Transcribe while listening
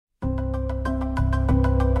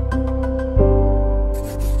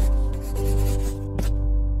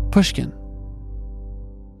Pushkin.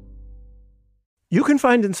 You can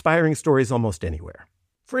find inspiring stories almost anywhere.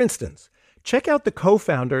 For instance, check out the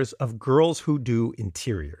co-founders of Girls Who Do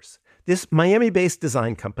Interiors. This Miami-based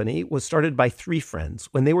design company was started by three friends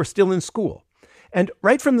when they were still in school. And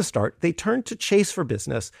right from the start, they turned to Chase for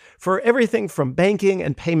Business for everything from banking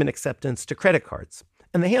and payment acceptance to credit cards.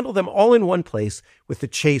 And they handle them all in one place with the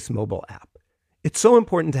Chase mobile app. It's so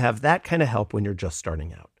important to have that kind of help when you're just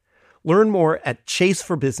starting out. Learn more at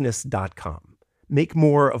chaseforbusiness.com. Make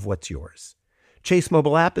more of what's yours. Chase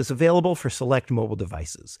mobile app is available for select mobile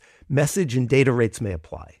devices. Message and data rates may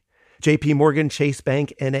apply. JP Morgan Chase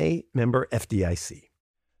Bank N.A., member FDIC.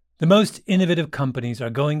 The most innovative companies are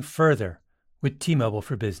going further with T-Mobile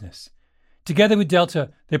for Business. Together with Delta,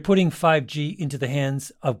 they're putting 5G into the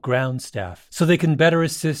hands of ground staff so they can better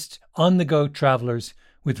assist on-the-go travelers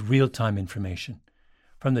with real-time information.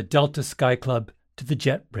 From the Delta Sky Club to the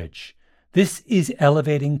Jet Bridge, this is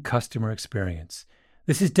elevating customer experience.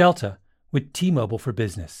 This is Delta with T-Mobile for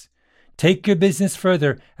Business. Take your business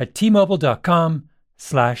further at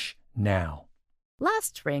T-Mobile.com/now.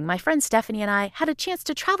 Last spring, my friend Stephanie and I had a chance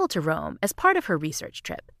to travel to Rome as part of her research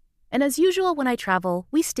trip. And as usual when I travel,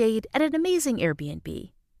 we stayed at an amazing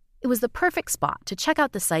Airbnb. It was the perfect spot to check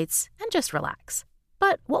out the sights and just relax.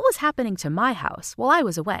 But what was happening to my house while I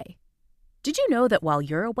was away? Did you know that while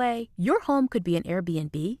you're away, your home could be an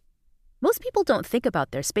Airbnb? Most people don't think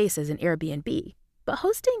about their space as an Airbnb, but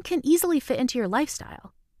hosting can easily fit into your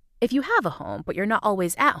lifestyle. If you have a home, but you're not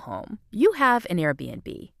always at home, you have an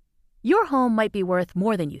Airbnb. Your home might be worth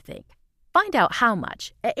more than you think. Find out how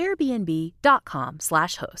much at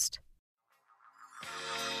airbnb.com/host.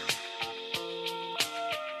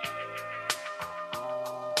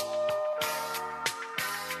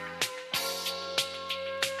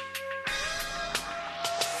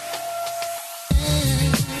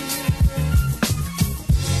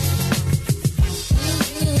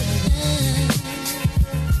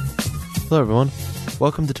 Hello, everyone.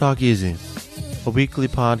 Welcome to Talk Easy, a weekly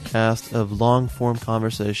podcast of long-form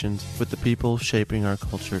conversations with the people shaping our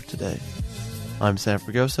culture today. I'm Sam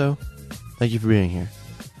Fragoso. Thank you for being here.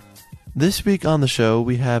 This week on the show,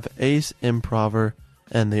 we have ace improver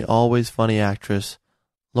and the always funny actress,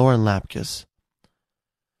 Lauren Lapkus.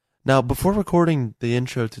 Now, before recording the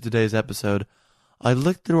intro to today's episode, I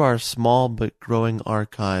looked through our small but growing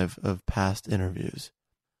archive of past interviews.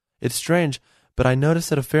 It's strange, but I noticed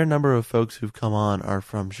that a fair number of folks who've come on are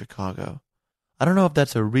from Chicago. I don't know if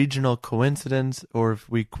that's a regional coincidence or if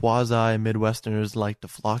we quasi-Midwesterners like to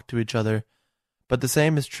flock to each other, but the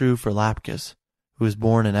same is true for Lapkus, who was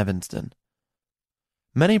born in Evanston.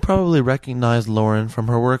 Many probably recognize Lauren from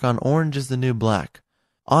her work on Orange is the New Black.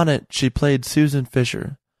 On it, she played Susan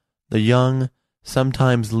Fisher, the young,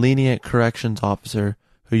 sometimes lenient corrections officer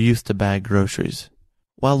who used to bag groceries.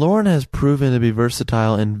 While Lauren has proven to be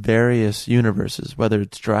versatile in various universes, whether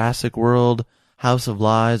it's Jurassic World, House of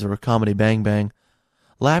Lies, or Comedy Bang Bang,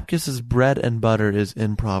 Lapkus's bread and butter is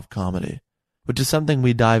improv comedy, which is something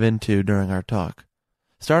we dive into during our talk.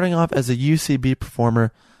 Starting off as a UCB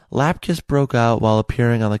performer, Lapkus broke out while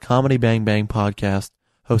appearing on the Comedy Bang Bang podcast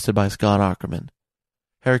hosted by Scott Aukerman.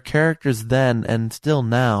 Her characters then, and still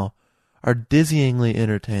now, are dizzyingly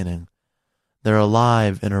entertaining. They're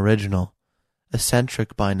alive and original,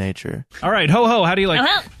 eccentric by nature. All right, ho, how do you like...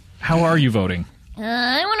 How are you voting?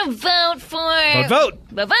 I want to vote for... Vote!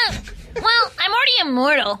 Well, I'm already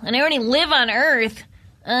immortal, and I already live on Earth.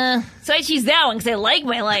 So I choose that one because I like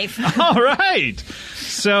my life. All right.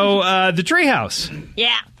 So, the treehouse.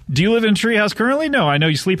 Yeah. Do you live in a treehouse currently? No, I know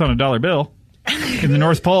you sleep on a dollar bill in the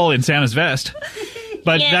North Pole in Santa's vest.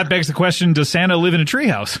 But Yeah. that begs the question, does Santa live in a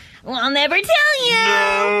treehouse? Well, I'll never tell you.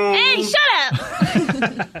 No. Hey, shut up.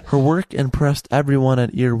 Her work impressed everyone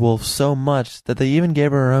at Earwolf so much that they even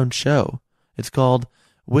gave her own show. It's called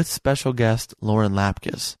With Special Guest Lauren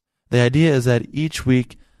Lapkus. The idea is that each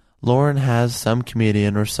week, Lauren has some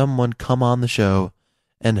comedian or someone come on the show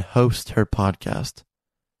and host her podcast.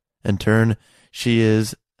 In turn, she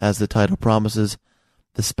is, as the title promises,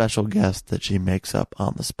 the special guest that she makes up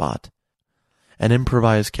on the spot. An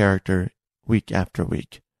improvised character week after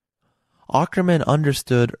week. Aukerman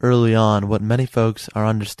understood early on what many folks are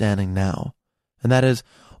understanding now, and that is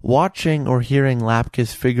watching or hearing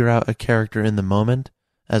Lapkus figure out a character in the moment,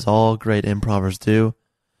 as all great improvers do,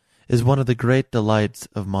 is one of the great delights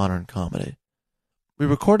of modern comedy. We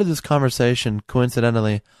recorded this conversation,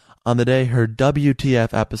 coincidentally, on the day her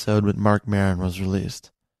WTF episode with Marc Maron was released.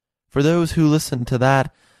 For those who listened to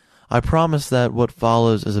that, I promise that what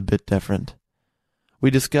follows is a bit different. We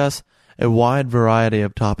discuss a wide variety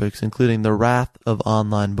of topics, including the wrath of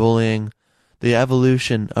online bullying, the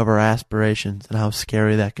evolution of our aspirations and how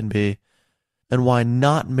scary that can be, and why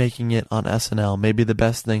not making it on SNL may be the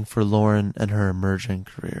best thing for Lauren and her emerging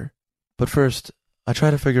career. But first, I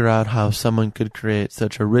try to figure out how someone could create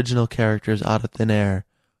such original characters out of thin air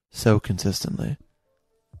so consistently.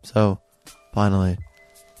 So, finally,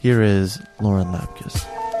 here is Lauren Lapkus.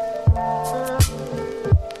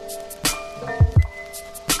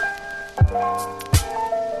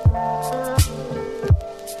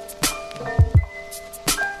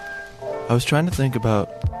 I was trying to think about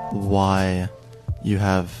why you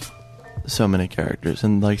have so many characters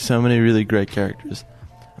and like so many really great characters.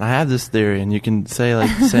 And I have this theory, and you can say like,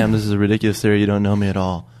 Sam, this is a ridiculous theory, you don't know me at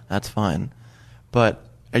all. That's fine. But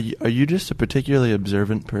are you just a particularly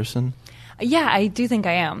observant person? Yeah, I do think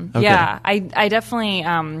I am. Okay. Yeah, I definitely...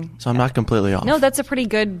 So I'm not completely off. No, that's a pretty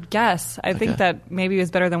good guess. I think that maybe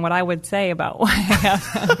is better than what I would say about why I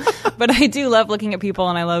have them. But I do love looking at people,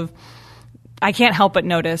 and I can't help but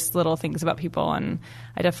notice little things about people, and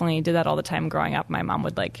I definitely did that all the time growing up. My mom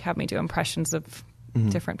would like have me do impressions of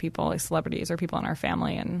different people, like celebrities or people in our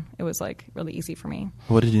family, and it was like really easy for me.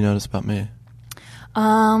 What did you notice about me?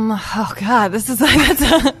 Oh God, this is like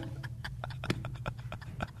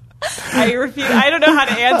I refuse. I don't know how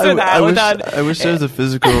to answer that I wish there was a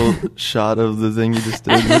physical shot of the thing you just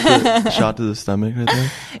did with the shot to the stomach right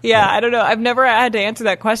there. Yeah, I don't know. I've never had to answer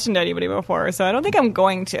that question to anybody before, so I don't think I'm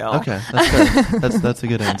going to. Okay, that's fair. That's a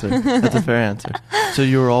good answer. That's a fair answer. So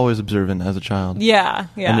you were always observant as a child. Yeah.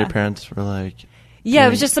 And your parents were like... Yeah,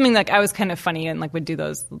 it was just something like I was kind of funny and like would do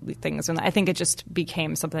those things, and I think it just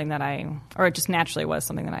became something that it just naturally was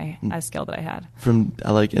something that a skill that I had. From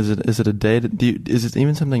like, is it a day? Is it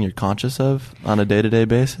even something you're conscious of on a day-to-day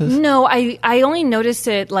basis? No, I only notice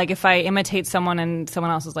it like if I imitate someone and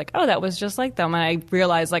someone else is like, oh, that was just like them, and I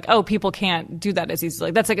realize like, oh, people can't do that as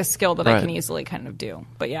easily. That's like a skill that I can easily kind of do.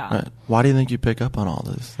 But yeah, right. Why do you think you pick up on all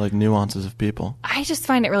this like nuances of people? I just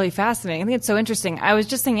find it really fascinating. I think it's so interesting. I was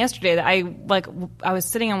just saying yesterday that I was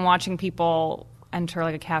sitting and watching people enter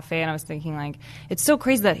like a cafe, and I was thinking like, it's so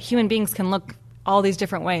crazy that human beings can look all these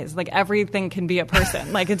different ways. Like everything can be a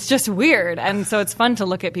person. Like it's just weird. And so it's fun to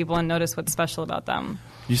look at people and notice what's special about them.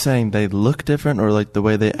 You saying they look different, or like the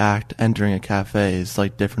way they act entering a cafe is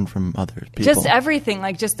like different from other people? Just everything,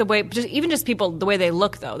 like just the way, just people, the way they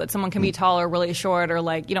look though, that someone can be tall or really short or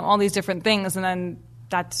like, all these different things. And then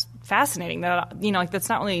that's fascinating that, like that's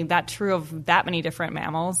not really that true of that many different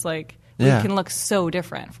mammals. Like, we can look so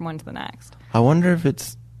different from one to the next. I wonder if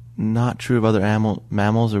it's not true of other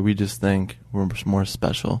mammals, or we just think we're more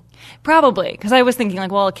special. Probably, because I was thinking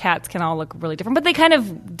like, well, cats can all look really different, but they kind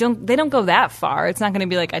of don't go that far. It's not going to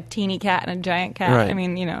be like a teeny cat and a giant cat. Right. I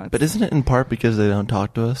mean, But isn't it in part because they don't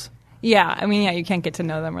talk to us? Yeah, I mean, you can't get to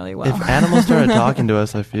know them really well. If animals started talking to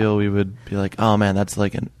us, I feel we would be like, oh man, that's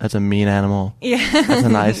a mean animal. Yeah, that's a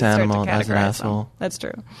nice animal. That's an asshole. Them. That's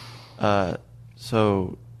true.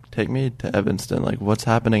 So take me to Evanston. Like, what's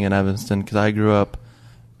happening in Evanston? Because I grew up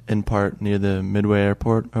in part near the Midway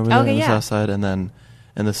Airport over there on the south side, and then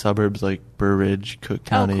in the suburbs like Burr Ridge, Cook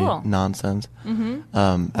County nonsense.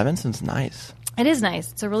 Mm-hmm. Evanston's nice. It is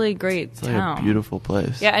nice. It's a really great town. Like a beautiful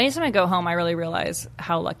place. Yeah, anytime I go home, I really realize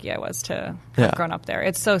how lucky I was to have grown up there.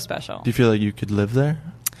 It's so special. Do you feel like you could live there?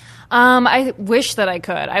 I wish that I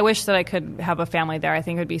could. I wish that I could have a family there. I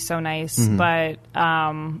think it would be so nice, but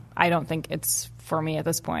I don't think it's for me at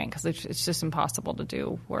this point because it's just impossible to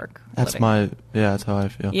do work. That's how I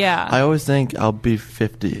feel. Yeah. I always think I'll be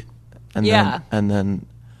 50 and then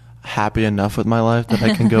happy enough with my life that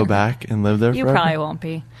I can go back and live there forever. You probably won't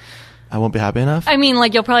be. I won't be happy enough? I mean,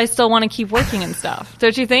 like, you'll probably still want to keep working and stuff.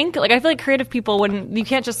 Don't you think? Like, I feel like creative people you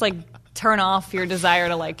can't just, like, turn off your desire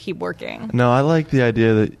to, like, keep working. No, I like the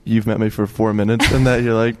idea that you've met me for 4 minutes and that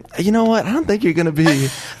you're like, you know what? I don't think you're going to be...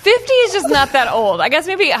 50 is just not that old. I guess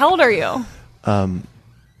maybe... How old are you? Do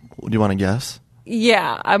you want to guess?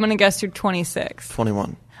 Yeah, I'm going to guess you're 26.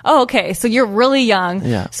 21. Oh, okay. So you're really young.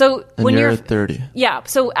 Yeah. So and when you're 30. Yeah.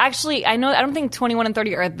 So actually, I don't think 21 and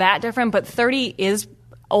 30 are that different, but 30 is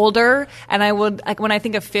older, and I would, like, when I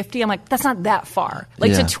think of 50, I'm like, that's not that far.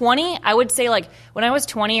 Like, to 20, I would say, like, when I was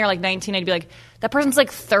 20 or, like, 19, I'd be like, that person's, like,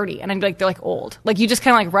 30, and I'd be like, they're, like, old. Like, you just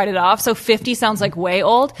kind of, like, write it off. So 50 sounds, like, way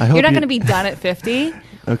old. You're not going to be done at 50.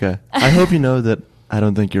 Okay. I hope you know that I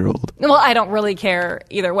don't think you're old. Well, I don't really care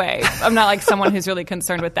either way. I'm not, like, someone who's really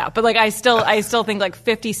concerned with that. But, like, I still think, like,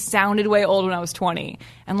 50 sounded way old when I was 20.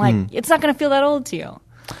 And, like, it's not going to feel that old to you.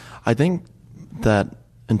 I think that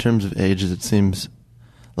in terms of ages, it seems...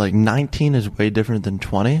 Like 19 is way different than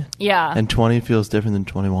 20. Yeah. And 20 feels different than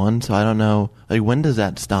 21. So I don't know. Like, when does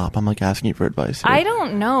that stop? I'm like asking you for advice here. I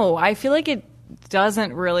don't know. I feel like it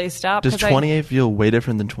doesn't really stop. Does 28 feel way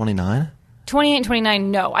different than 29? 28 and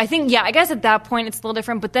 29, no. I think, I guess at that point it's a little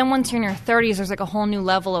different. But then once you're in your 30s, there's like a whole new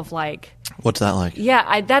level of like... What's that like?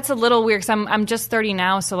 Yeah, that's a little weird because I'm just 30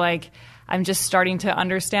 now, so like I'm just starting to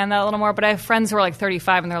understand that a little more. But I have friends who are like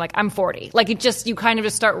 35 and they're like, I'm 40. Like you kind of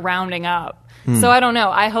just start rounding up. So I don't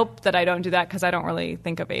know. I hope that I don't do that because I don't really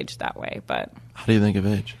think of age that way. But how do you think of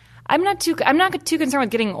age? I'm not too concerned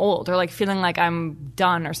with getting old or like feeling like I'm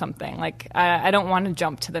done or something. Like I don't want to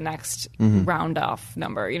jump to the next round off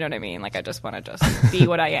number. You know what I mean? Like I just want to just be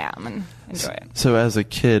what I am and enjoy it. So as a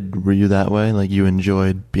kid, were you that way? Like you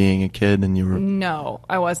enjoyed being a kid and you were... No,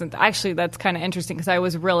 I wasn't. Actually, that's kind of interesting because I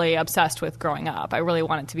was really obsessed with growing up. I really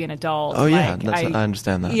wanted to be an adult. Oh yeah, I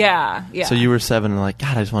understand that. Yeah. So you were 7 and like,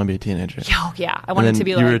 God, I just want to be a teenager. Oh yeah, I wanted to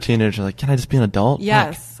be like... you were a teenager, like, can I just be an adult?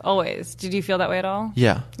 Yes, always. Did you feel that way at all?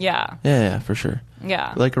 Yeah. Yeah, for sure.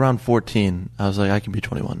 Yeah. Like around 14, I was like, I can be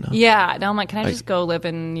 21 now. Yeah. Now I'm like, can I just go live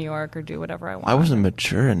in New York or do whatever I want? I wasn't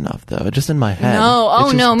mature enough though. Just in my head. No. Oh,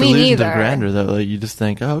 it's just no, me delusions neither. Of grandeur though. Like you just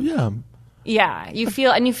think, oh yeah. Yeah. You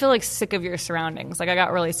feel like sick of your surroundings. Like I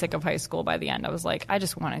got really sick of high school by the end. I was like, I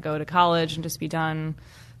just want to go to college and just be done.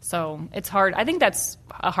 So it's hard. I think that's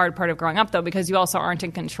a hard part of growing up though, because you also aren't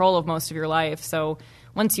in control of most of your life. So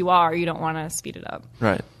once you are, you don't want to speed it up.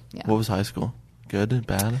 Right. Yeah. What was high school? Good?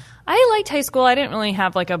 Bad? I liked high school. I didn't really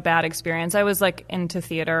have like a bad experience. I was like into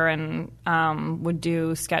theater and would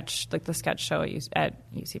do sketch, like the sketch show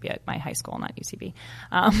at UCB, at my high school, not UCB.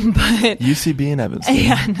 But UCB in Evanston.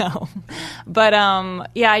 Yeah, no. But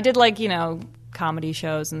I did like, comedy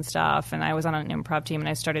shows and stuff, and I was on an improv team, and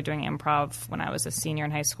I started doing improv when I was a senior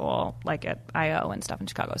in high school, like at IO and stuff in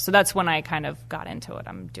Chicago. So that's when I kind of got into what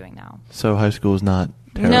I'm doing now. So high school was not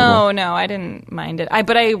terrible? No, I didn't mind it.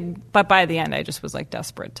 But by the end, I just was like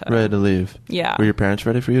desperate to... Ready to leave? Yeah. Were your parents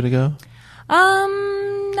ready for you to go?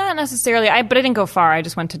 Not necessarily. But I didn't go far. I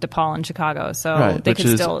just went to DePaul in Chicago, so they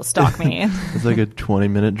could still stalk me. It's like a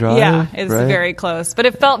 20-minute drive. Yeah, it's right? very close. But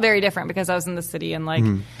it felt very different because I was in the city, and like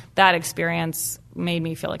that experience made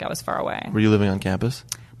me feel like I was far away. Were you living on campus?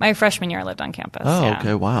 My freshman year, I lived on campus. Oh, yeah.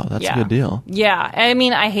 okay. Wow, that's a good deal. Yeah, I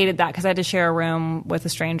mean, I hated that because I had to share a room with a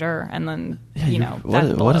stranger, and then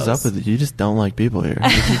what is up with it? You just don't like people here.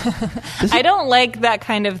 I don't like that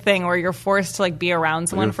kind of thing where you're forced to like be around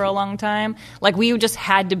someone for a long time. Like we just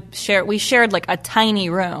had to share. We shared like a tiny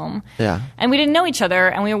room. Yeah, and we didn't know each other,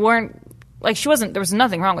 and we weren't. Like she wasn't. There was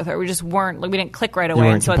nothing wrong with her. We just weren't. Like we didn't click right away.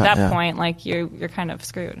 And so at that point, like you're kind of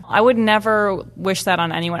screwed. I would never wish that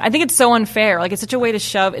on anyone. I think it's so unfair. Like it's such a way to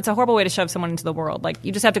shove. It's a horrible way to shove someone into the world. Like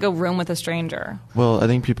you just have to go room with a stranger. Well, I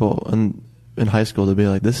think people in high school they'll be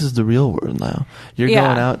like, "This is the real world now." You're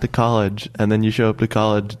going out to college, and then you show up to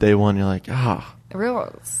college day one. You're like, the real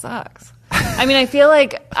world sucks. I mean, I feel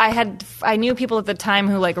like I knew people at the time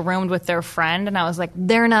who like roomed with their friend, and I was like,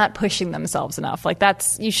 they're not pushing themselves enough. Like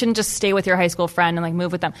you shouldn't just stay with your high school friend and like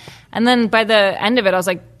move with them. And then by the end of it, I was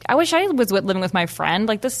like, I wish I was living with my friend.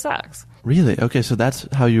 Like this sucks. Really? Okay, so that's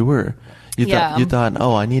how you were. You thought,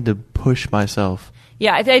 oh, I need to push myself.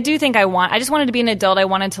 Yeah, I do think I just wanted to be an adult. I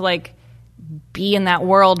wanted to like be in that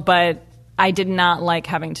world, but I did not like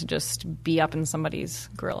having to just be up in somebody's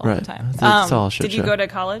grill all the time. That's all shit did you go to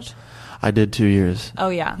college? I did 2 years. Oh,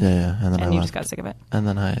 yeah. Yeah. And then I you just got sick of it? And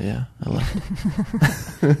then I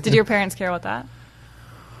left. Did your parents care about that?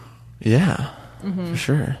 Yeah, for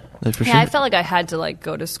sure. I felt like I had to like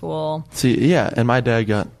go to school. See, yeah, and my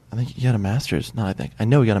dad I think he got a master's. I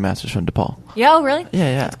know he got a master's from DePaul. Yeah, oh, really?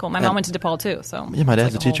 Yeah. That's cool. My mom went to DePaul too, so. Yeah, my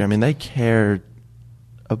dad's a teacher. I mean, they cared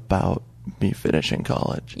about me finishing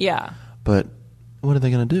college. Yeah. But what are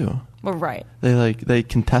they going to do? Well, right. They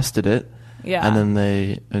contested it. Yeah. And then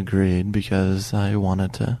they agreed because I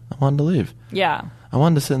wanted to leave. Yeah. I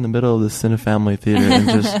wanted to sit in the middle of the Cinefamily Theater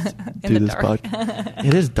and just do this podcast.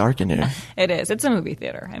 It is dark in here. It is. It's a movie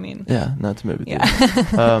theater. I mean. Yeah, no, it's a movie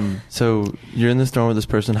theater. So you're in this dorm with this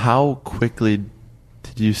person. How quickly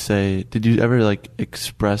did you ever like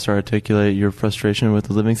express or articulate your frustration with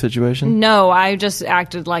the living situation? No, I just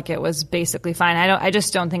acted like it was basically fine. I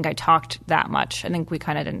just don't think I talked that much. I think we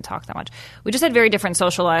kind of didn't talk that much. We just had very different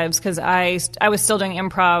social lives because I was still doing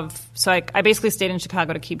improv. So I basically stayed in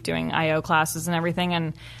Chicago to keep doing IO classes and everything.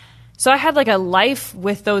 And so I had like a life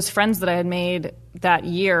with those friends that I had made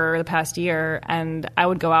the past year, and I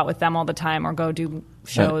would go out with them all the time or go do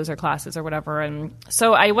shows or classes or whatever. And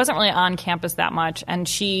so I wasn't really on campus that much, and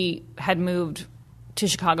she had moved to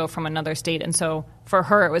Chicago from another state, and so for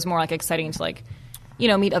her it was more like exciting to like,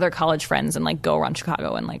 meet other college friends and like go around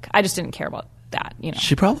Chicago, and like I just didn't care about that,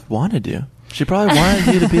 She probably wanted you. She probably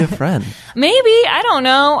wanted you to be a friend. Maybe. I don't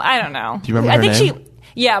know. Do you remember her name?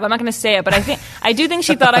 Yeah, but I'm not going to say it, but I do think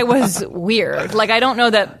she thought I was weird. Like I don't know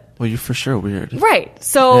that. Well, you're for sure weird. Right.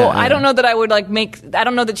 So Yeah, I yeah. don't know that I would I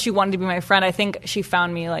don't know that she wanted to be my friend. I think she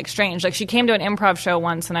found me like strange. Like she came to an improv show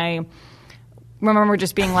once and I remember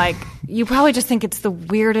just being like, you probably just think it's the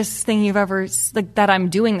weirdest thing you've ever, like that I'm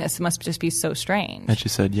doing this. It must just be so strange. And she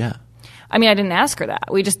said, yeah. I mean, I didn't ask her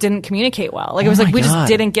that. We just didn't communicate well. Like it was Oh like my we just God.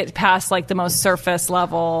 didn't get past like the most surface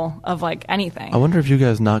level of like anything. I wonder if you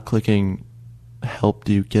guys not clicking helped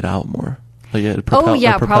you get out more. Like, Oh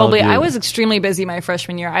yeah, probably. You. I was extremely busy my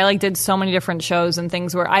freshman year. I like did so many different shows and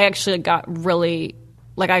things where I actually got really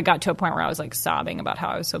like I got to a point where I was like sobbing about how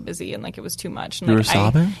I was so busy and like it was too much. And, You like, were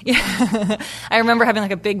sobbing? Yeah. I remember having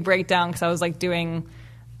like a big breakdown because I was like doing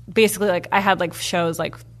basically like I had like shows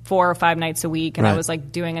like 4 or 5 nights a week and I Right. was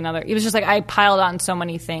like doing another. It was just like I piled on so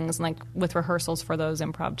many things and like with rehearsals for those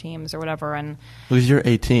improv teams or whatever. And Because you're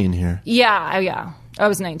 18 here. yeah, I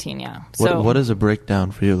was 19. Yeah. So What does a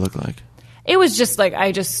breakdown for you look like? it was just like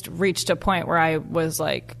I just reached a point where I was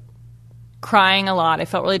like crying a lot. I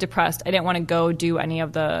felt really depressed. I didn't want to go do any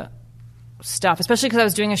of the stuff, especially because I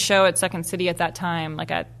was doing a show at Second City at that time, like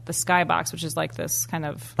at the Skybox, which is like this kind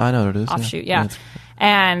of I know what it is. offshoot. Yeah. Yeah.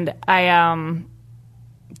 And I,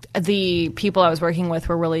 the people I was working with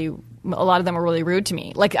were really, a lot of them were really rude to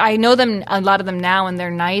me. Like I know them, a lot of them now, and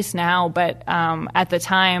they're nice now, but at the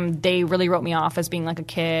time they really wrote me off as being like a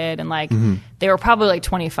kid, and like they were probably like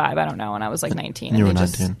 25, I don't know, and I was like 19. You and were they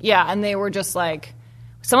just, 19. yeah, and they were just like,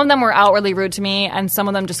 some of them were outwardly rude to me, and some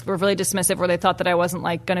of them just were really dismissive, where they thought that I wasn't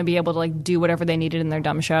like going to be able to like do whatever they needed in their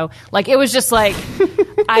dumb show. Like it was just like,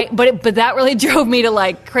 but that really drove me to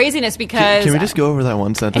like craziness because. Can we just go over that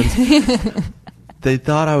one sentence? They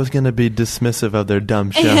thought I was going to be dismissive of their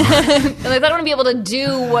dumb show. And they thought I wouldn't be able to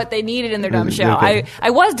do what they needed in their dumb show. Okay.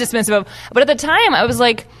 I was dismissive of, but at the time I was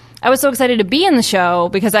like, I was so excited to be in the show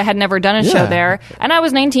because I had never done a Yeah. show there, and I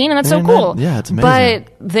was 19, and that's so And cool. yeah, it's amazing.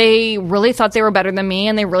 But they really thought they were better than me,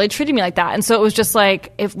 and they really treated me like that, and so it was just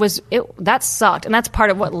like that sucked, and that's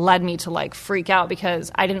part of what led me to like freak out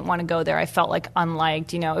because I didn't want to go there. I felt like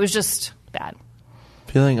unliked, it was just bad.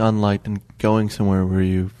 Feeling unliked and going somewhere where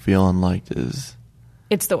you feel unliked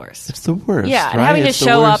It's the worst. it's the worst. Yeah, and right? having to It's the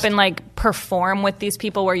show worst. up and like perform with these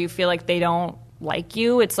people where you feel like they don't like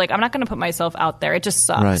you, it's like I'm not going to put myself out there. It just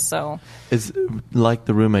sucks. Right. So Is like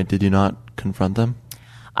the roommate, did you not confront them?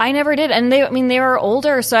 I never did, and they were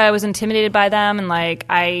older, so I was intimidated by them, and like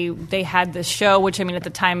they had this show, which I mean at the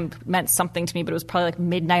time meant something to me, but it was probably like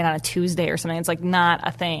midnight on a Tuesday or something. It's like not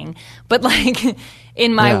a thing, but like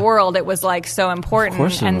in my Yeah. world, it was like so important, Of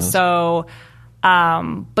course it and was. so.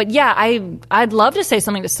 But yeah, I'd love to say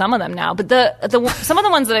something to some of them now, but the some of the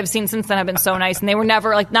ones that I've seen since then have been so nice, and they were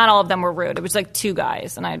never like not all of them were rude. It was like 2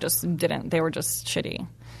 guys, and I just didn't. They were just shitty.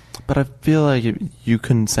 But I feel like you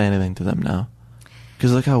couldn't say anything to them now.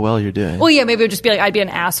 Because look how well you're doing. Well, yeah, maybe it would just be like I'd be an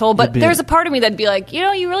asshole, but You'd be- there's a part of me that'd be like, you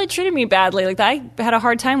really treated me badly. Like I had a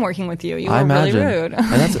hard time working with you. You I were really imagine. rude.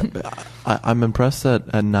 And that's, I'm impressed that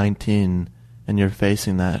at 19 and you're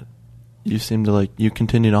facing that, you seem to you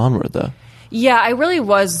continued onward though. Yeah, I really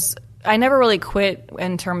was. I never really quit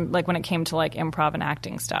in term like when it came to like improv and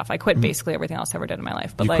acting stuff. I quit basically everything else I ever did in my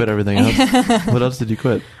life. But You like, quit everything else? What else did you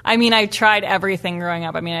quit? I mean, I tried everything growing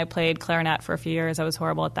up. I mean, I played clarinet for a few years. I was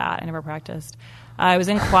horrible at that. I never practiced. I was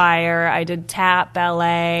in choir. I did tap,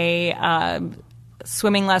 ballet,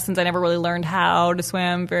 swimming lessons. I never really learned how to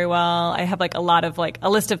swim very well. I have like a lot of like a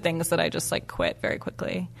list of things that I just like quit very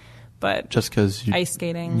quickly. But Just because you ice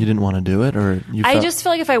skating. You didn't want to do it, or you? I felt, just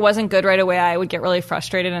feel like if I wasn't good right away, I would get really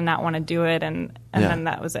frustrated and not want to do it, and Yeah. then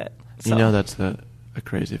that was it. So, You know that's a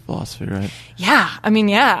crazy philosophy, right? yeah. I mean,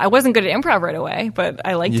 yeah, I wasn't good at improv right away, but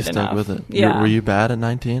I liked You it stuck enough. with it. Yeah. Were you bad at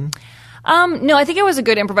 19? No, I think I was a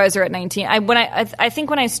good improviser at 19. I think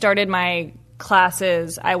when I started my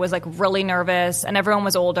classes, I was like really nervous, and everyone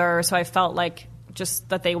was older, so I felt like just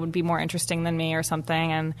that they would be more interesting than me or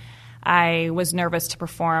something, and I was nervous to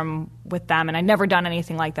perform with them, and I'd never done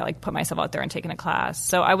anything like that, like put myself out there and taken a class.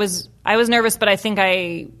 So I was nervous, but I think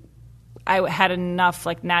I had enough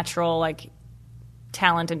like natural like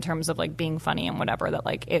talent in terms of like being funny and whatever that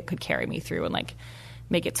like it could carry me through and like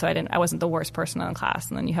make it so I wasn't the worst person in the class,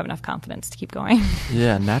 and then you have enough confidence to keep going.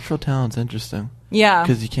 Yeah, natural talent's interesting. Yeah.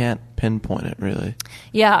 Because you can't pinpoint it really.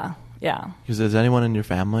 Yeah. Because is anyone in your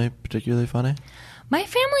family particularly funny? My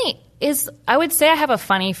family I would say I have a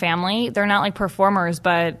funny family. They're not like performers,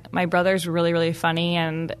 but my brother's really, really funny,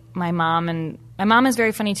 and my mom is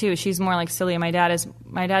very funny too. She's more like silly. My dad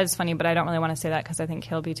is funny, but I don't really want to say that because I think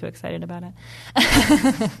he'll be too excited about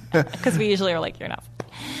it. Because we usually are like, you're not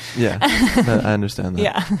funny. Yeah, I understand that.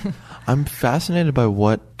 Yeah. I'm fascinated by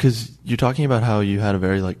because you're talking about how you had a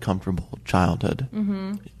very like comfortable childhood.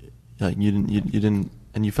 Mm-hmm. Like you didn't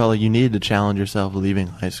and you felt like you needed to challenge yourself leaving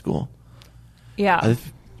high school. Yeah. I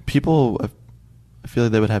feel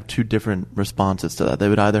like they would have two different responses to that. They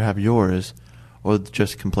would either have yours or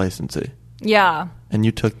just complacency. Yeah. And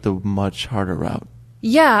you took the much harder route.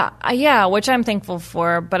 Yeah, which I'm thankful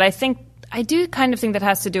for. But I do kind of think that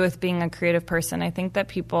has to do with being a creative person. I think that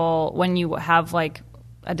people, when you have like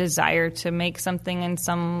a desire to make something on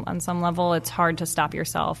some level, it's hard to stop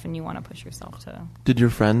yourself, and you want to push yourself to. Did your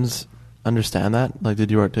friends understand that? Like,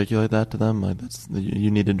 did you articulate that to them? Like,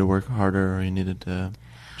 you needed to work harder, or you needed to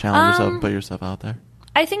challenge yourself, put yourself out there?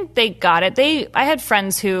 I think they got it. I had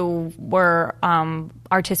friends who were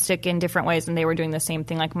artistic in different ways, and they were doing the same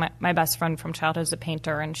thing. Like my best friend from childhood is a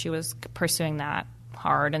painter, and she was pursuing that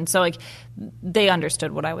hard. And so like they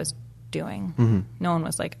understood what I was doing. Mm-hmm. No one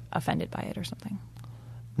was like offended by it or something.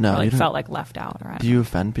 No, or, like felt like left out. Or do you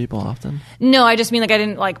offend people often? No, I just mean like I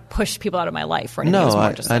didn't like push people out of my life or anything. No, it was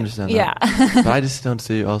more just I like, understand that. Yeah. But I just don't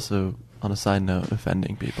see you also, on a side note,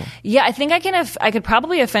 offending people. Yeah, I think I could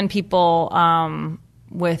probably offend people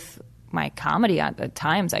with my comedy at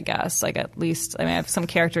times, I guess. Like at least, I mean, I have some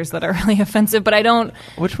characters that are really offensive, but I don't.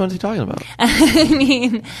 Which ones are you talking about? I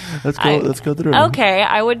mean, let's go through. Okay,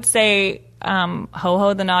 I would say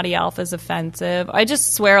Ho-Ho the Naughty Elf is offensive. I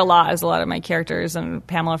just swear a lot as a lot of my characters, and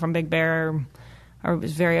Pamela from Big Bear are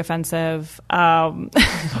very offensive.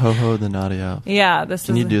 Ho-Ho the Naughty Elf. Yeah,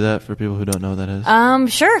 Can you do that for people who don't know what that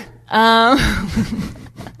is? Sure.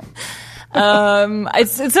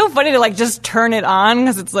 It's so funny to like just turn it on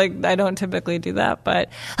because it's like I don't typically do that, but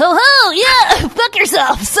ho, yeah, fuck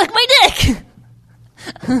yourself, suck my dick.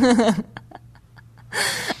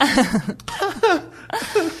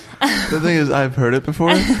 The thing is, I've heard it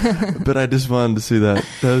before, but I just wanted to see that.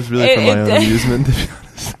 That was really for my own amusement, to be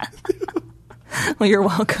honest. Well, you're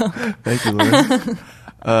welcome. Thank you, Lauren.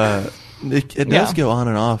 It does go on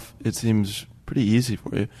and off. It seems pretty easy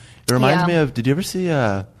for you. It reminds me of, did you ever see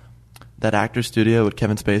that Actors Studio with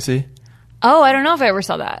Kevin Spacey? Oh, I don't know if I ever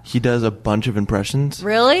saw that. He does a bunch of impressions.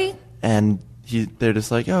 Really? And they're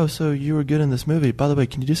just like, oh, so you were good in this movie. By the way,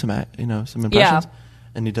 can you do some impressions? Yeah.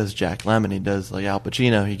 And he does Jack Lemmon. He does like Al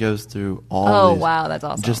Pacino. He goes through all Oh, these wow, that's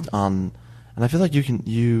awesome. And I feel like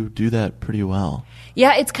you do that pretty well.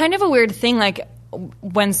 Yeah, it's kind of a weird thing. Like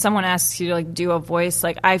when someone asks you to like do a voice,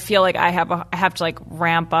 like I feel like I have to like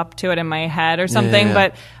ramp up to it in my head or something. Yeah.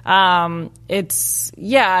 But I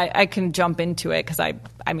can jump into it because I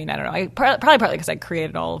don't know. Probably partly because I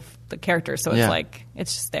created all of the characters, so it's like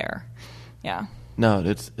it's just there. Yeah. No,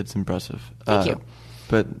 it's impressive. Thank you.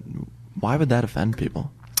 But why would that offend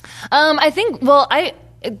people? I think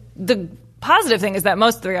the positive thing is that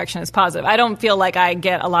most of the reaction is positive. I don't feel like I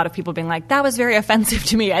get a lot of people being like, that was very offensive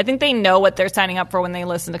to me. I think they know what they're signing up for when they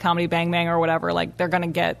listen to Comedy Bang Bang or whatever. Like, they're going to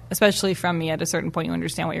get, especially from me, at a certain point, you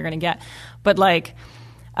understand what you're going to get. But, like,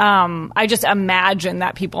 I just imagine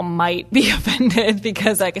that people might be offended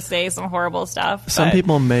because I could say some horrible stuff. Some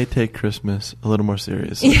people may take Christmas a little more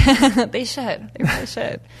seriously. Yeah, they should. They really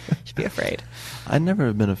should. Should be afraid. I've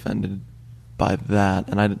never been offended by that.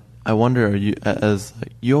 And I wonder, are you,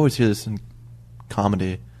 you always hear this in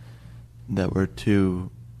comedy, that we're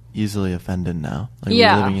too easily offended now. Like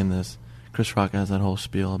we're living in this. Chris Rock has that whole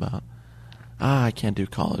spiel about, I can't do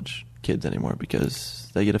college kids anymore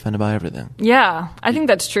because they get offended by everything. Yeah, I think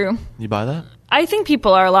that's true. You buy that? I think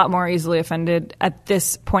people are a lot more easily offended at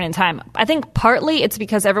this point in time. I think partly it's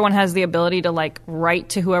because everyone has the ability to like write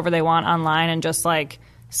to whoever they want online and just like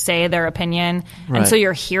say their opinion. Right. And so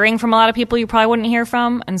you're hearing from a lot of people you probably wouldn't hear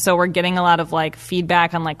from. And so we're getting a lot of like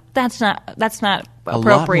feedback on like, that's not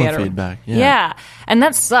appropriate. A lot more feedback. Yeah. And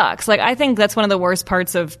that sucks. Like, I think that's one of the worst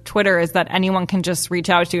parts of Twitter is that anyone can just reach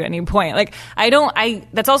out to you at any point. Like,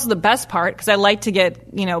 that's also the best part because I like to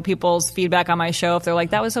get, people's feedback on my show. If they're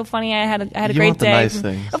like, that was so funny. I had a great day. You want the nice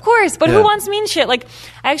things. Of course. But who wants mean shit? Like,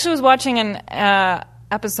 I actually was watching an,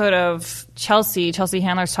 episode of Chelsea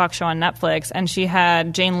Handler's talk show on Netflix, and she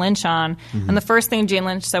had Jane Lynch on. Mm-hmm. And the first thing Jane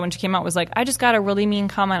Lynch said when she came out was like, I just got a really mean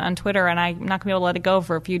comment on Twitter and I'm not going to be able to let it go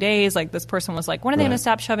for a few days. Like, this person was like, when are they going to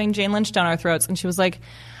stop shoving Jane Lynch down our throats? And she was like,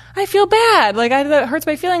 I feel bad. Like, that hurts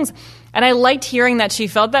my feelings. And I liked hearing that she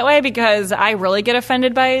felt that way because I really get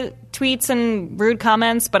offended by tweets and rude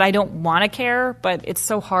comments, but I don't want to care. But it's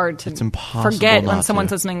so hard to forget when someone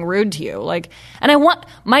says something rude to you. Like, and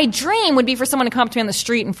my dream would be for someone to come up to me on the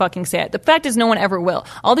street and fucking say it. The fact is, no one ever will.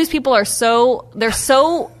 All these people are they're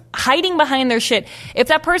so hiding behind their shit. If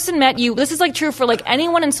that person met you, this is like true for like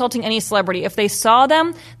anyone insulting any celebrity. If they saw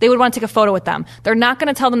them, they would want to take a photo with them. They're not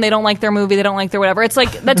going to tell them they don't like their movie, they don't like their whatever. It's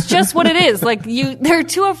like, that's just what it is. Like, they're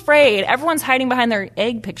too afraid. Everyone's hiding behind their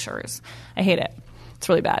egg pictures. I hate it. It's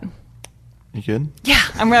really bad. You good? Yeah,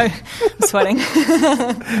 I'm sweating.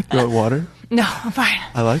 You want water? No, I'm fine.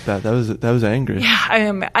 I like that. That was angry. Yeah, I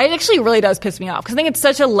am. It actually really does piss me off because I think it's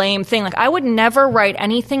such a lame thing. Like, I would never write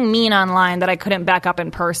anything mean online that I couldn't back up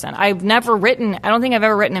in person. I don't think I've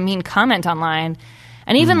ever written a mean comment online.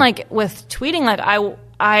 And even like with tweeting, like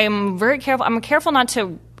I'm very careful. I'm careful not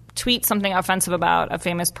to tweet something offensive about a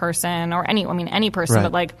famous person or any person, Right.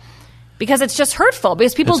 but like, because it's just hurtful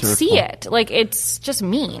because people see it. Like, it's just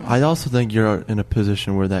mean. I also think you're in a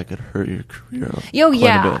position where that could hurt your career. Oh, quite a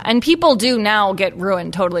yeah. bit. And people do now get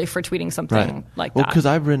ruined totally for tweeting something like Well, that. because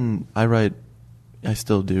I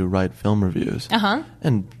still do write film reviews. Uh-huh.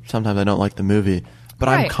 And sometimes I don't like the movie. But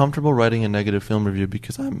I'm Right. comfortable writing a negative film review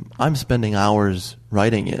because I'm spending hours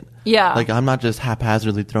writing it. Yeah. Like, I'm not just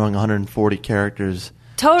haphazardly throwing 140 characters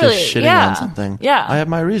Totally, just shitting yeah. on something. Yeah. I have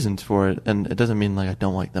my reasons for it, and it doesn't mean like I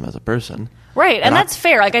don't like them as a person. Right, and But that's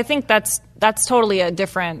fair. Like, I think that's totally a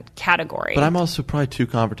different category. But I'm also probably too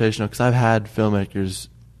confrontational because I've had filmmakers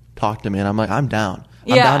talk to me, and I'm like, I'm down.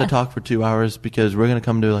 I'm Yeah. down to talk for 2 hours because we're going to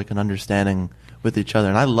come to like an understanding with each other,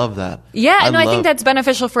 and I love that. Yeah, and I love- think that's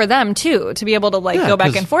beneficial for them too, to be able to like Yeah, go back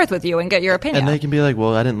 'cause- and forth with you and get your opinion. And they can be like,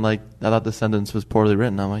 well, I thought the sentence was poorly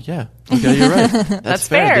written. I'm like, yeah, okay, you're right. That's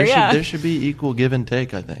fair, There yeah. there should be equal give and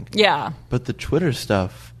take, I think. Yeah. But the Twitter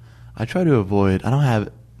stuff, I try to avoid. I don't have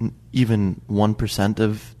even 1%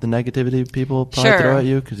 of the negativity people probably Sure. throw at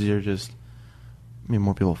you because you're just. I mean,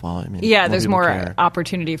 more people follow. Yeah, there's people more care.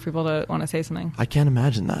 opportunity for people to want to say something. I can't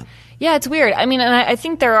imagine that. Yeah, it's weird. I mean, and I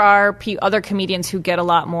think there are other comedians who get a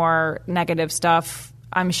lot more negative stuff,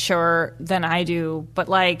 I'm sure, than I do. But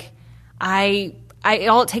like,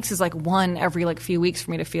 all it takes is like one every like few weeks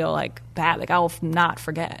for me to feel like bad. Like, I'll not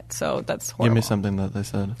forget. So that's horrible. Give me something that they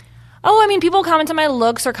said. Oh, I mean, people comment on my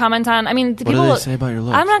looks or comment on. I mean, What do they say about your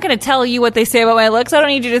looks? I'm not going to tell you what they say about my looks. I don't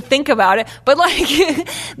need you to think about it. But like,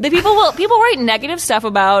 people write negative stuff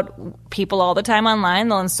about people all the time online.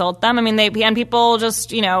 They'll insult them. I mean, and people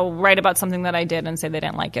just write about something that I did and say they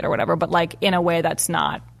didn't like it or whatever. But like in a way that's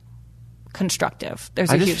not constructive. There's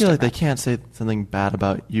a I just huge feel like they difference. can't say something bad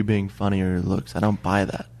about you being funny or your looks. I don't buy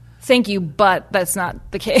that. Thank you, but that's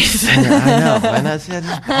not the case. I know, and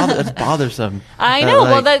that's bothersome. I know.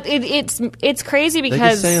 Well, it's crazy they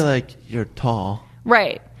because could say like you're tall.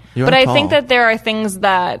 right. You But are I tall. think that there are things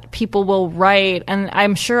that people will write, and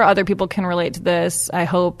I'm sure other people can relate to this. I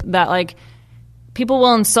hope that like people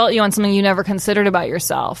will insult you on something you never considered about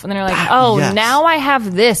yourself, and then you're like, "Oh, yes. now I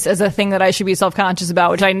have this as a thing that I should be self-conscious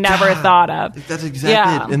about, which I never thought of." That's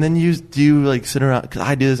exactly it. And then you like sit around because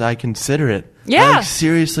I do this. I consider it. Yeah. I, like,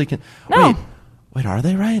 seriously. No. Wait, are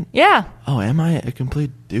they right? Yeah. Oh, am I a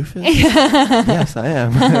complete doofus? Yes, I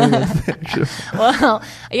am. Well,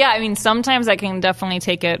 yeah, I mean, sometimes I can definitely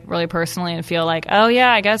take it really personally and feel like, oh,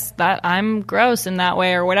 yeah, I guess that I'm gross in that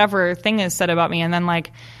way or whatever thing is said about me. And then,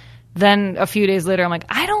 like, then a few days later, I'm like,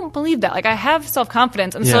 I don't believe that. Like, I have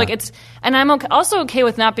self-confidence. And so, Yeah. like, and I'm also okay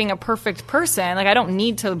with not being a perfect person. Like, I don't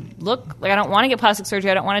need to look, like, I don't want to get plastic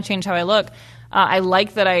surgery. I don't want to change how I look. I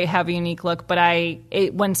like that I have a unique look, but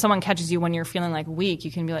when someone catches you when you're feeling like weak, you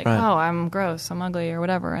can be like, Right. oh, I'm gross, I'm ugly, or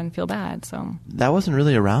whatever, and feel bad. So That wasn't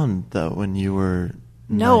really around though when you were.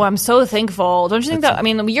 no, I'm so thankful. Don't you think that? I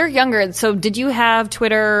mean, you're younger, so did you have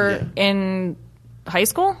Twitter in high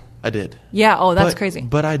school? I did. Yeah. Oh, that's But- crazy.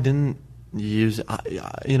 But I didn't use.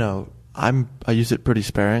 I use it pretty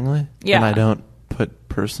sparingly. Yeah. And I don't put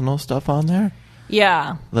personal stuff on there.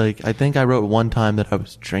 Yeah. Like, I think I wrote one time that I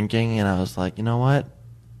was drinking, and I was like, you know what?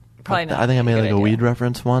 Probably not. I think I made a good like a idea. weed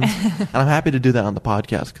reference once, and I'm happy to do that on the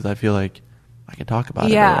podcast because I feel like I can talk about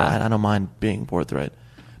Yeah. it. I don't mind being forthright.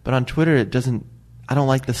 But on Twitter, it doesn't. I don't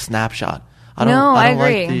like the snapshot. I No, I don't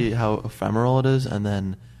like agree. how ephemeral it is, and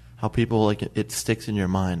then how people like it sticks in your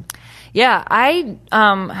mind. Yeah, I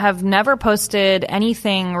have never posted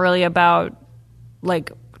anything really about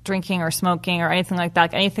like drinking or smoking or anything like that.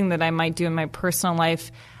 Like anything that I might do in my personal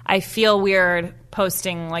life. I feel weird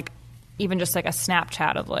posting like even just like a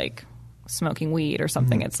Snapchat of like smoking weed or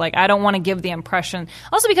something. Mm-hmm. It's like I don't want to give the impression.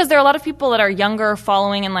 Also because there are a lot of people that are younger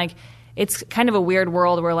following and like it's kind of a weird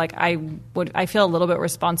world where like I feel a little bit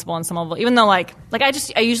responsible on some level, even though like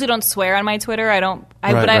I usually don't swear on my Twitter.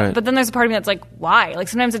 Right. But then there's a part of me that's like, why? Like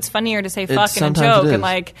sometimes it's funnier to say fuck in a sometimes joke it is. and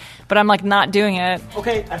like, but I'm like not doing it.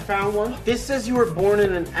 Okay, I found one. This says you were born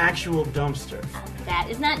in an actual dumpster. That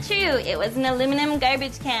is not true. It was an aluminum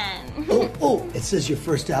garbage can. Oh, it says your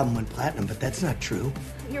first album went platinum, but that's not true.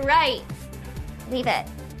 You're right. Leave it.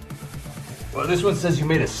 Well, this one says you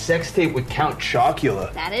made a sex tape with Count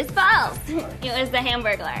Chocula. That is false. It was the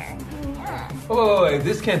Hamburglar. Yeah. Oh, wait,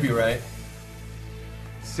 this can't be right. It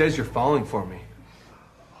says you're falling for me.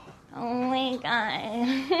 Oh my god.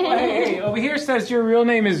 Hey, over here says your real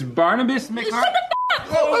name is Barnabas McCart.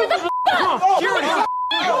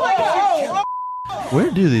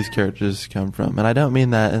 Where do these characters come from? And I don't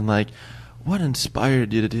mean that in like, what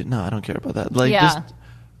inspired you to do? No, I don't care about that. Like, just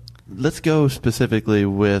let's go specifically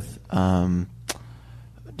with. Do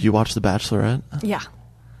you watch The Bachelorette? Yeah.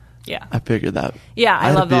 Yeah. I figured that. Yeah,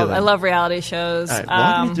 I love reality shows. All right,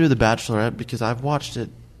 walk me through The Bachelorette because I've watched it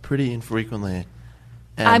pretty infrequently.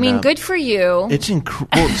 And, I mean, good for you. It's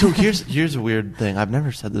incredible. So here's a weird thing. I've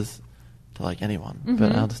never said this to like anyone,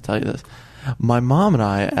 but I'll just tell you this. My mom and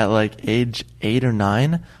I, at like age 8 or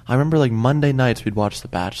 9, I remember like Monday nights we'd watch The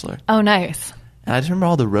Bachelor. Oh, nice. And I just remember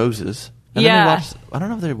all the roses. And then we watched, I don't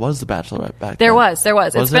know if there was The Bachelorette back then. There was.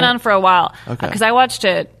 It's been on for a while. Okay. Because I watched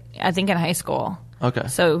it, I think, in high school. Okay.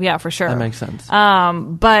 So, yeah, for sure. That makes sense.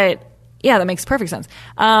 But, yeah, that makes perfect sense.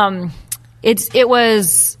 It's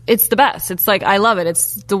the best. It's like, I love it.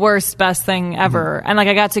 It's the worst, best thing ever. And like,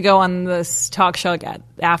 I got to go on this talk show like,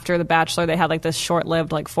 after The Bachelor. They had like this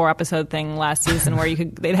short-lived like 4-episode thing last season where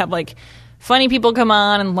they'd have like funny people come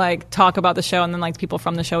on and like talk about the show, and then like people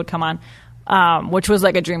from the show would come on. Which was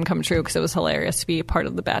like a dream come true because it was hilarious to be a part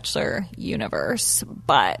of the Bachelor universe.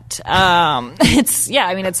 But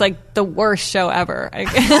it's like the worst show ever.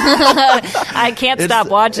 I can't stop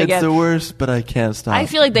watching it. It's the worst, but I can't stop. I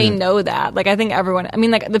feel like they know that. Like I think everyone. I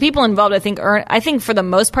mean, like the people involved. I think for the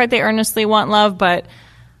most part they earnestly want love, but.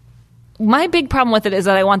 My big problem with it is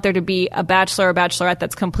that I want there to be a bachelor or bachelorette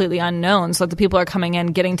that's completely unknown, so that the people are coming in,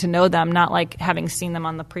 getting to know them, not like having seen them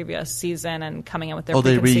on the previous season and coming in with their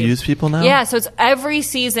they reuse people now? Yeah, so it's every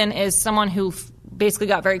season is someone who basically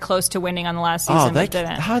got very close to winning on the last season but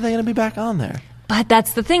didn't. How are they going to be back on there? But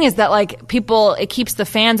that's the thing is that like people, it keeps the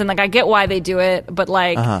fans, and like I get why they do it, but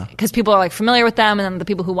like because people are like familiar with them, and then the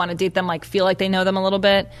people who want to date them like feel like they know them a little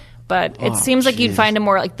bit. But it seems like you'd find a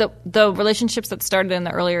more like the relationships that started in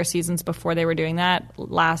the earlier seasons before they were doing that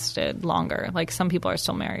lasted longer. Like some people are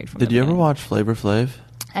still married. Did you ever watch Flavor Flav?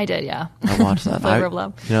 I did, yeah. I watched that. Flavor of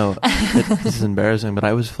Love. You know, this is embarrassing, but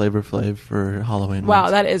I was Flavor Flav for Halloween. Wow,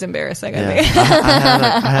 once. that is embarrassing. Yeah. I think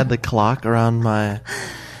I had the clock around my.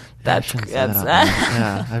 That's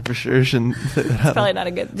yeah, I for sure shouldn't. It's probably not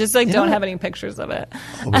a good. Just like don't have any pictures of it.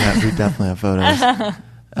 Oh, we definitely have photos.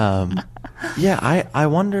 I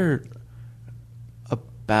wonder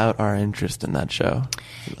about our interest in that show.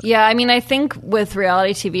 Yeah, I mean, I think with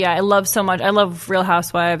reality TV, I love Real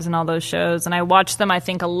Housewives and all those shows, and I watch them, I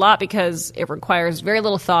think, a lot because it requires very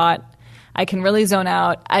little thought. I can really zone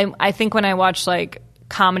out. I think when I watch, like,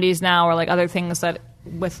 comedies now or, like, other things that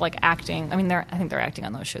with, like, acting, I mean, I think they're acting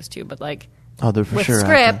on those shows, too, but, like, they're for with sure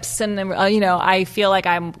scripts acting. And, I feel like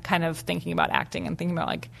I'm kind of thinking about acting and thinking about,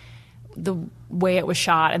 like, the way it was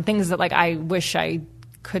shot and things that, like, I wish I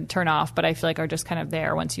could turn off, but I feel like are just kind of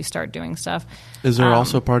there once you start doing stuff. Is there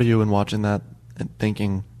also a part of you in watching that and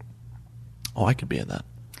thinking, oh, I could be in that?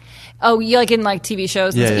 Oh, you like in like TV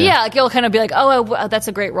shows? Yeah, like you'll kind of be like, oh, that's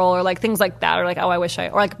a great role, or like things like that, or like, oh, I wish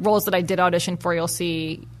or like roles that I did audition for, you'll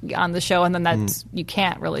see on the show, and then that's you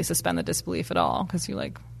can't really suspend the disbelief at all because you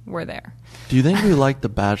like we're there. Do you think we like The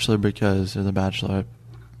Bachelor or The Bachelorette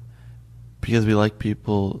because we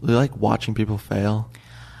like watching people fail?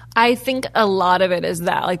 I think a lot of it is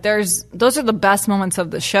that, like, those are the best moments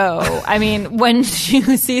of the show. I mean, when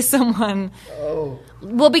you see someone,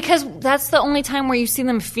 well, because that's the only time where you see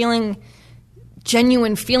them feeling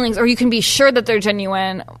genuine feelings, or you can be sure that they're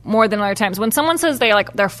genuine more than other times. When someone says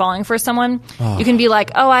they're falling for someone, you can be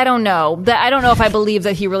like, oh, I don't know. I don't know if I believe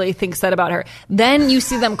that he really thinks that about her. Then you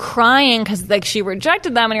see them crying because like she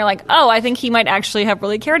rejected them, and you're like, oh, I think he might actually have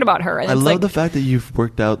really cared about her. And I love the fact that you've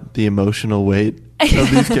worked out the emotional weight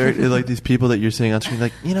of these characters, like these people that you're seeing on screen.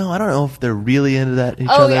 Like, I don't know if they're really into that each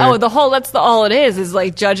other. That's all it is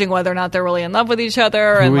like judging whether or not they're really in love with each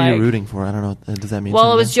other. Who and are like, you rooting for? I don't know. Does that mean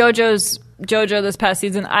well, something? It was JoJo this past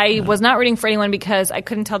season. I was not rooting for anyone because I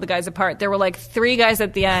couldn't tell the guys apart. There were like 3 guys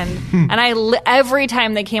at the end, and every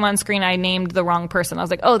time they came on screen, I named the wrong person. I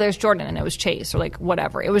was like, oh, there's Jordan, and it was Chase, or like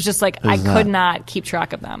whatever. It was just like I could not keep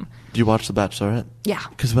track of them. Do you watch The Bachelorette? Yeah.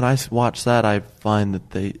 Because when I watch that, I find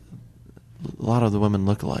that a lot of the women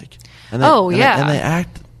look alike. And they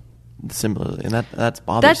act similarly, and that's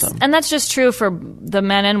bothersome. That's just true for the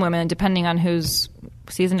men and women, depending on whose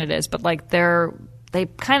season it is. But like they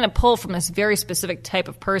kind of pull from this very specific type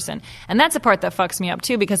of person, and that's the part that fucks me up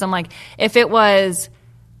too. Because I'm like, if it was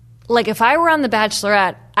like if I were on The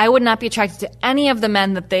Bachelorette, I would not be attracted to any of the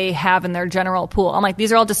men that they have in their general pool. I'm like,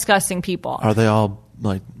 these are all disgusting people. Are they all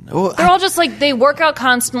like? They're all just like they work out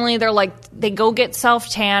constantly. They're like they go get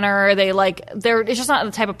self-tanner. It's just not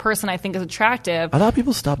the type of person I think is attractive. I thought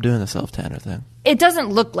people stopped doing the self-tanner thing. it doesn't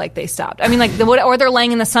look like they stopped. I mean, like, or they're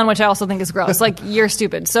laying in the sun, which I also think is gross. Like, you're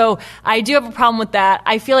stupid. So I do have a problem with that.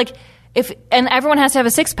 I feel like and everyone has to have a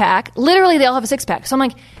 6-pack. Literally, they all have a 6-pack. So I'm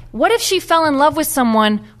like, what if she fell in love with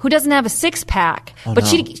someone who doesn't have a 6-pack?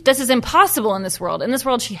 This is impossible in this world. In this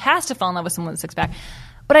world, she has to fall in love with someone with a 6-pack.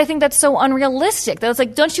 But I think that's so unrealistic. That it's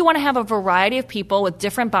like, don't you want to have a variety of people with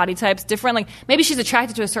different body types, different, like, maybe she's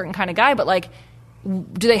attracted to a certain kind of guy, but, like,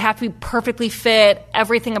 do they have to be perfectly fit?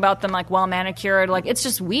 Everything about them, like, well manicured? Like, it's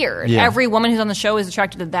just weird. Yeah. Every woman who's on the show is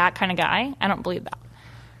attracted to that kind of guy. I don't believe that.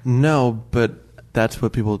 No, but that's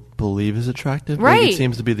what people believe is attractive. Right. Like, it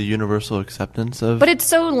seems to be the universal acceptance of. But it's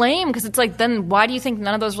so lame because it's like, then why do you think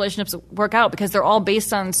none of those relationships work out? Because they're all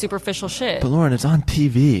based on superficial shit. But Lauren, it's on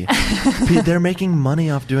TV. They're making money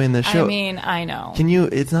off doing this show. I mean, I know.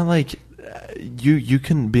 It's not like you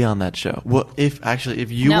can be on that show. Well, if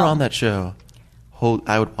you were on that show,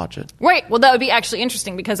 I would watch it. Right. Well, that would be actually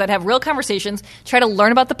interesting because I'd have real conversations, try to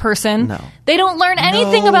learn about the person. No. They don't learn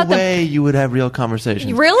anything about them. No way you would have real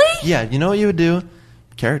conversations. Really? Yeah. You know what you would do?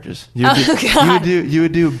 Characters. You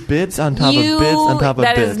would do bits on top of bits on top of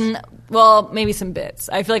bits. Well, maybe some bits.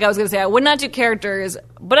 I feel like I was going to say I would not do characters,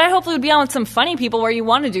 but I hopefully would be on with some funny people where you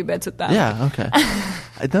want to do bits with them. Yeah, okay.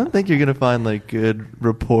 I don't think you're going to find, like, good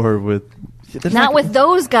rapport with... Not with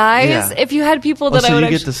those guys. Yeah. If you had people that I would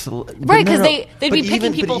actually... Right, because they'd be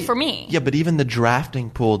picking people for me. Yeah, but even the drafting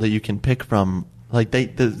pool that you can pick from, like,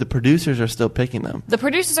 the producers are still picking them. The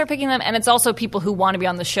producers are picking them, and it's also people who want to be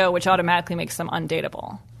on the show, which automatically makes them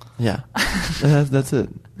undateable. Yeah. That's it.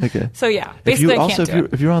 Okay. So, yeah. Basically,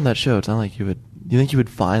 if you're on that show, it's not like you think you would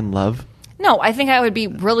find love? No, I think I would be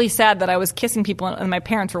really sad that I was kissing people and my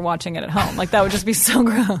parents were watching it at home. Like, that would just be so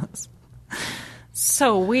gross.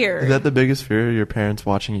 So weird. Is that the biggest fear? Your parents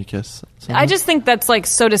watching you kiss someone? I just think that's, like,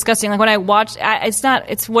 so disgusting. Like, when I watch,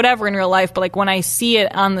 it's whatever in real life, but, like, when I see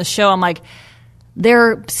it on the show, I'm like,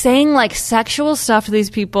 they're saying, like, sexual stuff to these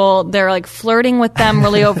people. They're, like, flirting with them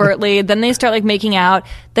really overtly. Then they start, like, making out.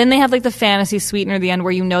 Then they have, like, the fantasy suite near the end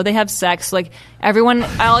where you know they have sex. Like,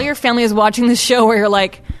 all your family is watching this show where you're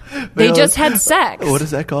like, they just had sex. What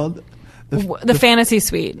is that called? The fantasy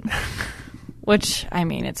suite. Which, I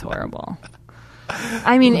mean, it's horrible.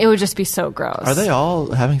 I mean, it would just be so gross. Are they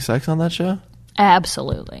all having sex on that show?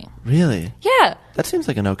 Absolutely. Really? Yeah. That seems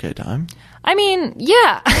like an okay time. I mean,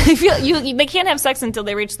 yeah. I feel they can't have sex until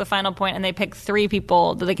they reach the final point, and they pick 3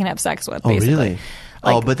 people that they can have sex with. Basically. Oh, really?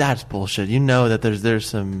 Like, but that's bullshit. You know that there's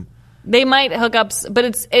some. They might hook up,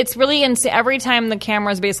 but it's really insane. Every time the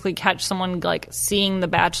cameras basically catch someone, like, seeing the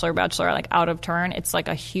Bachelor, like, out of turn, it's like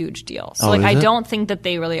a huge deal. So, like, I don't think that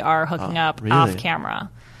they really are hooking up off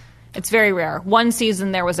camera. It's very rare. One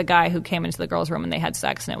season, there was a guy who came into the girls' room and they had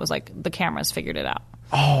sex, and it was like the cameras figured it out.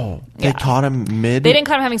 Oh, they caught him mid? They didn't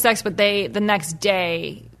caught him having sex, but the next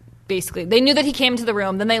day, basically, they knew that he came into the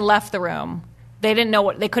room. Then they left the room. They didn't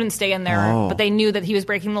know they couldn't stay in there, but they knew that he was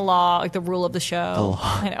breaking the law, like the rule of the show. The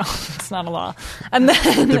law. I know, it's not a law. And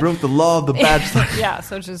then they broke the law of the Bachelor. Yeah,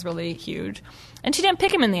 so it's just really huge. And she didn't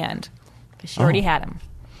pick him in the end because she already had him.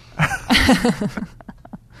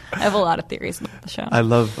 I have a lot of theories about the show. I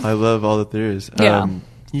love all the theories. Yeah.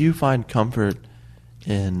 You find comfort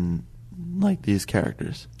in, like, these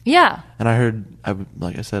characters. Yeah. And I heard,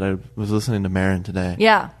 like I said, I was listening to Maron today.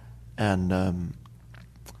 Yeah. And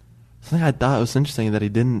something I thought was interesting that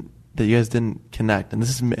you guys didn't connect. And this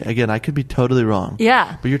is, again, I could be totally wrong.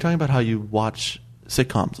 Yeah. But you're talking about how you watch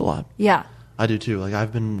sitcoms a lot. Yeah. I do too. Like,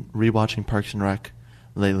 I've been rewatching Parks and Rec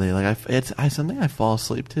lately. Like, it's something I fall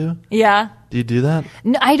asleep to. Yeah. Do you do that?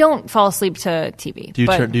 No, I don't fall asleep to TV. Do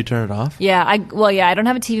you turn it off? Yeah, I don't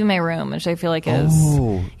have a TV in my room, which I feel like is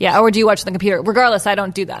yeah. Or do you watch it on the computer? Regardless, I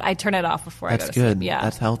don't do that. I turn it off before I go to sleep. That's good. Yeah,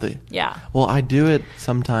 that's healthy. Yeah. Well, I do it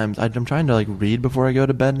sometimes. I'm trying to, like, read before I go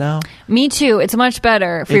to bed now. Me too. It's much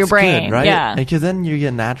better for your brain, good, right? Yeah. Because then you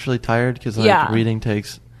get naturally tired because, like, reading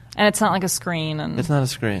takes. And it's not like a screen. And it's not a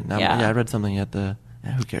screen. Yeah, I read something at the.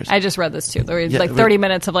 Who cares? I just read this too. There was like 30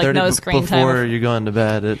 minutes of, like, no screen time before you're going to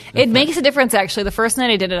bed. It makes a difference, actually. The first night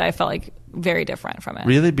I did it, I felt like very different from it.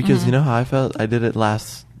 Really? Because you know how I felt? I did it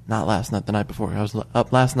not last night, the night before. I was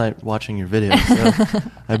up last night watching your video. So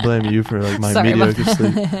I blame you for, like, my mediocre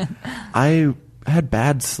sleep. I had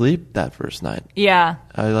bad sleep that first night. Yeah.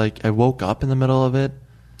 I woke up in the middle of it.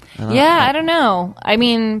 I don't know. I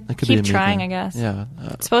mean, keep trying, I guess. Yeah.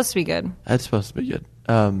 It's supposed to be good. It's supposed to be good.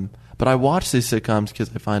 But I watch these sitcoms because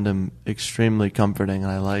I find them extremely comforting,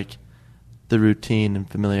 and I like the routine and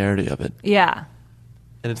familiarity of it. Yeah.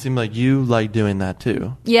 And it seemed like you like doing that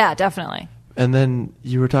too. Yeah, definitely. And then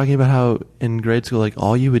you were talking about how in grade school, like,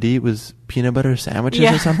 all you would eat was peanut butter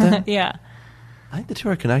sandwiches or something? Yeah. I think the two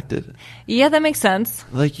are connected. Yeah, that makes sense.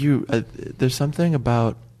 Like there's something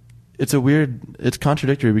about it's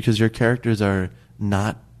contradictory because your characters are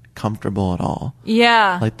not comfortable at all.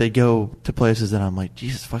 Yeah. Like they go to places that I'm like,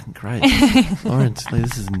 Jesus fucking Christ, Lawrence, like,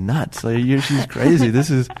 this is nuts. Like she's crazy. This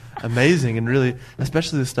is amazing, and really,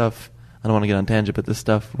 especially the stuff. I don't want to get on tangent, but the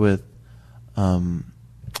stuff with on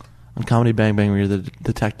Comedy Bang Bang where you're the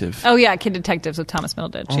detective. Oh yeah, Kid Detectives with Thomas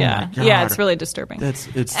Middleditch. Oh yeah, my God. Yeah, it's really disturbing. It's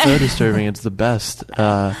so disturbing. It's the best.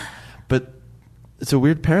 But it's a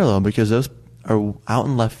weird parallel because those are out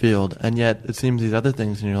in left field, and yet it seems these other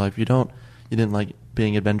things in your life you didn't like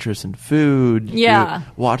being adventurous in food. Yeah. You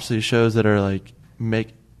watch these shows that are like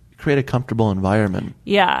create a comfortable environment.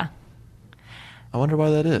 Yeah. I wonder why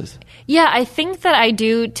that is. Yeah, I think that I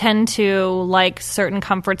do tend to like certain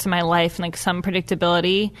comforts in my life and like some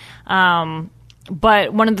predictability.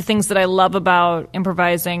 But one of the things that I love about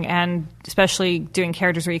improvising and especially doing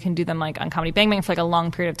characters where you can do them like on Comedy Bang Bang for like a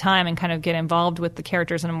long period of time and kind of get involved with the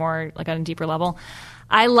characters on a more like on a deeper level.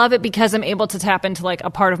 I love it because I'm able to tap into like a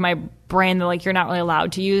part of my brain that like you're not really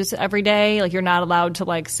allowed to use every day. Like you're not allowed to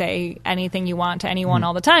like say anything you want to anyone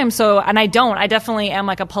all the time. So, and I definitely am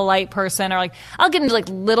like a polite person, or like I'll get into like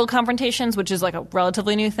little confrontations, which is like a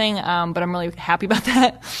relatively new thing. But I'm really happy about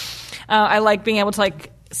that. I like being able to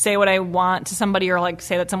like say what I want to somebody, or like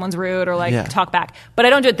say that someone's rude, or like talk back. But I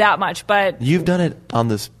don't do it that much. But you've done it on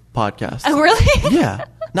this podcast. Oh, really? Yeah.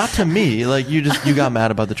 Not to me. Like you got mad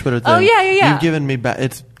about the Twitter thing. Oh yeah. You've given me back.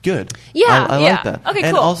 It's good. Yeah, I like that. Okay,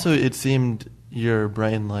 and cool. also, it seemed your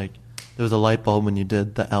brain like there was a light bulb when you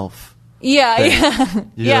did the elf. Yeah, thing. yeah.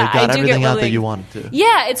 You Yeah, got I do everything get out really, that you wanted to.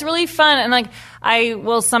 Yeah, it's really fun. And like I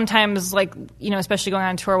will sometimes like, especially going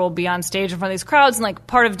on tour, we'll be on stage in front of these crowds, and like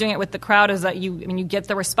part of doing it with the crowd is that you get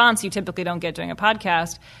the response you typically don't get doing a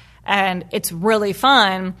podcast, and it's really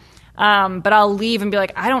fun. But I'll leave and be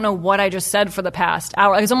like, I don't know what I just said for the past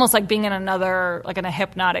hour. It's almost like being in in a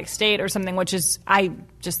hypnotic state or something, which is, I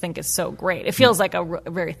just think is so great. It feels like a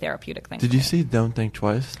very therapeutic thing. Did you see Don't Think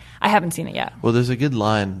Twice? I haven't seen it yet. Well, there's a good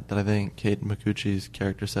line that I think Kate Micucci's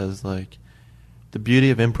character says, like, the beauty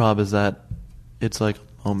of improv is that it's like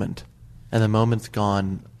a moment, and the moment's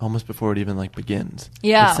gone almost before it even like begins.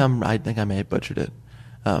 Yeah. I think I may have butchered it.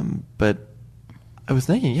 But I was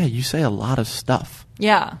thinking, you say a lot of stuff.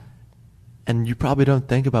 Yeah. And you probably don't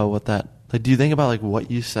think about what that... Like, do you think about, like, what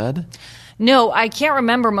you said? No, I can't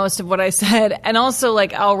remember most of what I said. And also,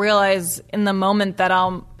 like, I'll realize in the moment that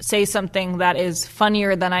I'll say something that is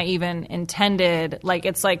funnier than I even intended. Like,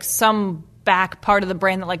 it's like some back part of the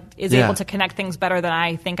brain that, like, is able to connect things better than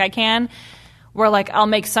I think I can. Where, like, I'll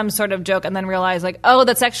make some sort of joke and then realize, like, oh,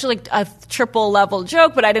 that's actually a triple-level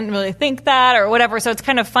joke, but I didn't really think that, or whatever. So it's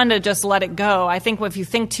kind of fun to just let it go. I think if you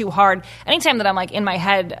think too hard, anytime that I'm, like, in my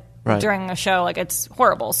head... Right. During a show, like, it's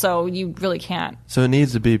horrible, so you really can't. So it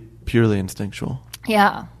needs to be purely instinctual.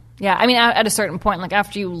 Yeah. I mean, at a certain point, like,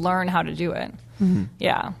 after you learn how to do it. Mm-hmm.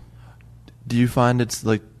 Yeah. Do you find it's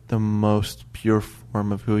like the most pure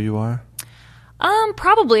form of who you are?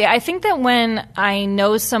 Probably. I think that when I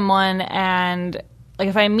know someone, and like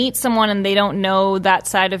if I meet someone and they don't know that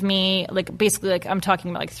side of me, like basically like I'm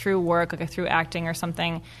talking about like through work, like through acting or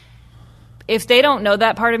something. If they don't know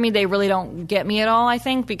that part of me, they really don't get me at all, I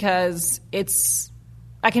think, because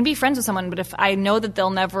I can be friends with someone, but if I know that they'll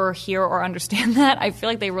never hear or understand that, I feel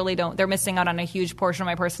like they really don't. They're missing out on a huge portion of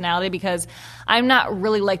my personality, because I'm not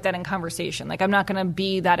really like that in conversation. Like, I'm not going to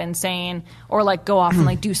be that insane or like go off and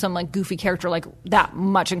like do some like goofy character like that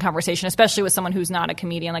much in conversation, especially with someone who's not a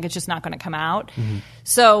comedian. Like, it's just not going to come out. Mm-hmm.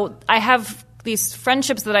 So I have these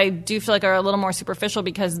friendships that I do feel like are a little more superficial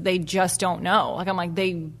because they just don't know. Like, I'm like,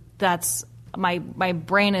 my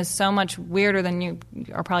brain is so much weirder than you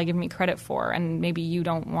are probably giving me credit for, and maybe you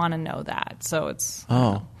don't want to know that. So it's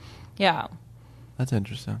yeah. That's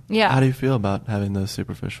interesting. Yeah. How do you feel about having those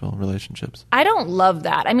superficial relationships? I don't love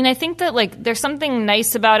that. I mean, I think that like there's something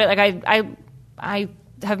nice about it. Like I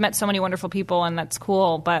have met so many wonderful people, and that's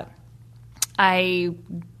cool, but the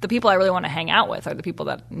people I really want to hang out with are the people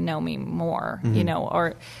that know me more, mm-hmm.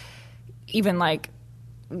 Or even like,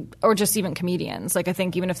 or just even comedians. Like, I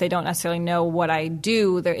think even if they don't necessarily know what I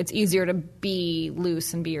do, it's easier to be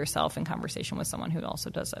loose and be yourself in conversation with someone who also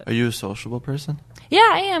does it. Are you a sociable person? Yeah,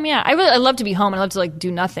 I am, yeah. I love to be home. I love to, like,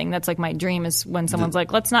 do nothing. That's, like, my dream is when someone's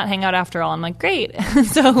like, let's not hang out after all. I'm like, great.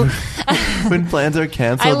 So when plans are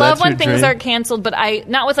canceled, I love when things dream? are canceled, but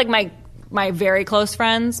not with, like, my very close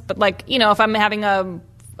friends. But, like, if I'm having a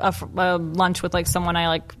lunch with, like, someone I,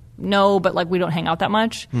 like, no, but like we don't hang out that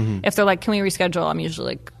much. Mm-hmm. If they're like, can we reschedule? I'm usually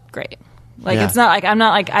like, great. Like, it's not like, I'm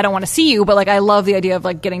not like, I don't want to see you, but like, I love the idea of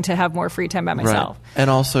like getting to have more free time by myself. Right. And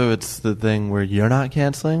also it's the thing where you're not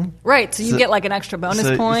canceling. Right. So you get like an extra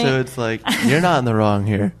bonus point. So it's like, you're not in the wrong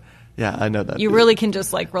here. Yeah, I know that. You really can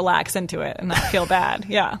just like relax into it and not feel bad.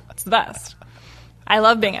 Yeah. It's the best. I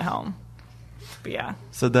love being at home. But yeah.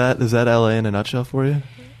 So is that LA in a nutshell for you?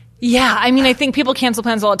 Yeah, I mean, I think people cancel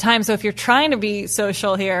plans all the time. So if you're trying to be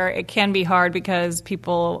social here, it can be hard because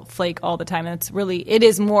people flake all the time. And it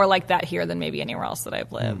is more like that here than maybe anywhere else that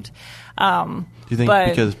I've lived. Do you think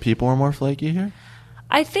because people are more flaky here?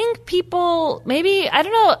 I think people maybe, I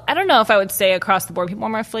don't know if I would say across the board people are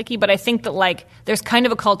more flaky, but I think that like there's kind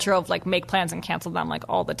of a culture of like make plans and cancel them like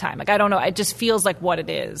all the time. Like I don't know, it just feels like what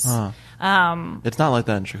it is. It's not like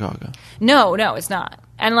that in Chicago. No, it's not.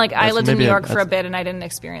 And like I lived in New York for a bit and I didn't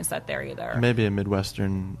experience that there either. Maybe a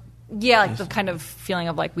Midwestern. Yeah, like the kind of feeling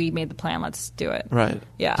of like we made the plan, let's do it. Right.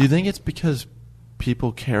 Yeah. Do you think it's because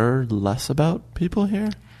people care less about people here?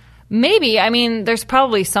 Maybe. I mean, there's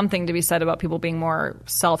probably something to be said about people being more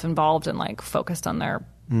self-involved and like focused on their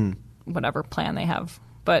whatever plan they have.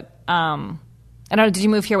 But I don't know, did you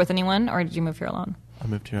move here with anyone or did you move here alone? I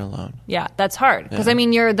moved here alone. Yeah, that's hard because I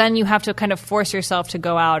mean, you have to kind of force yourself to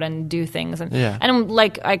go out and do things, and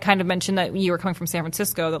like I kind of mentioned that you were coming from San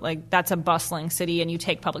Francisco, that like that's a bustling city, and you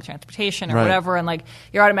take public transportation or whatever, and like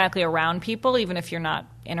you're automatically around people, even if you're not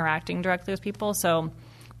interacting directly with people. So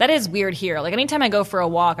that is weird here. Like anytime I go for a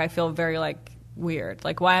walk, I feel very like weird.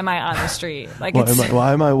 Like why am I on the street? Like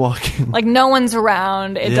why am I walking? Like no one's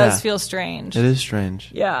around. It does feel strange. It is strange.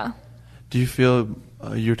 Yeah. Do you feel?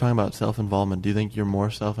 You're talking about self-involvement. Do you think you're more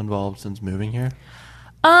self-involved since moving here?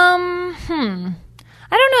 I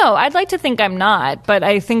don't know. I'd like to think I'm not, but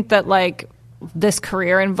I think that like this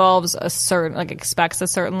career involves expects a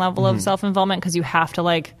certain level of self-involvement because you have to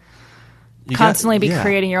like constantly be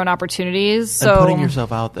creating your own opportunities. So and putting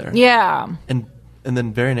yourself out there. Yeah. And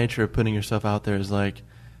then very nature of putting yourself out there is like,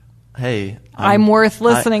 hey, I'm worth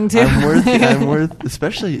listening to. I'm worth,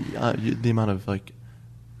 especially the amount of like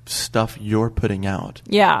stuff you're putting out.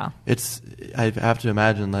 Yeah. I have to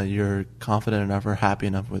imagine that you're confident enough or happy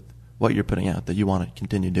enough with what you're putting out that you want to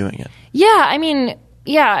continue doing it. Yeah, I mean,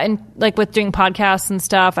 and like with doing podcasts and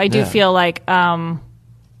stuff, I do feel like so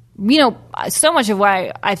much of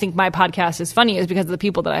why I think my podcast is funny is because of the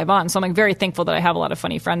people that I have on. So I'm like very thankful that I have a lot of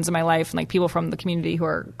funny friends in my life and like people from the community who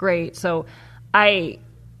are great. So I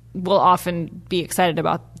will often be excited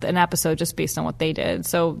about an episode just based on what they did.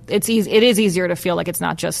 So it is easier to feel like it's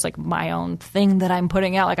not just like my own thing that I'm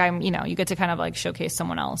putting out. Like you get to kind of like showcase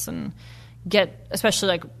someone else and get, especially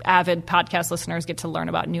like avid podcast listeners get to learn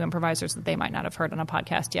about new improvisers that they might not have heard on a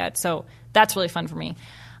podcast yet. So that's really fun for me.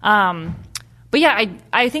 But yeah,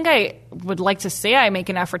 I think I would like to say I make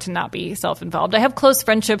an effort to not be self-involved. I have close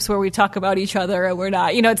friendships where we talk about each other and we're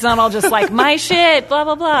not, it's not all just like my shit, blah,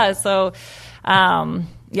 blah, blah. So,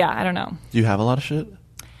 yeah, I don't know. Do you have a lot of shit?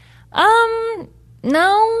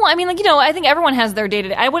 No. I mean, like, I think everyone has their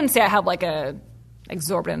day-to-day. I wouldn't say I have like a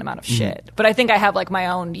exorbitant amount of shit, but I think I have like my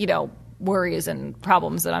own, worries and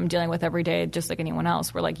problems that I'm dealing with every day, just like anyone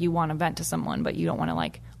else, where like you want to vent to someone, but you don't want to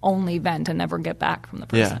like only vent and never get back from the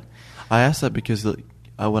person. Yeah. I ask that because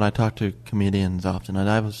when I talk to comedians often, and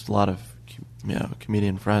I have a lot of,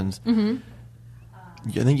 comedian friends, I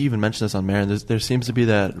think you even mentioned this on Marin. There seems to be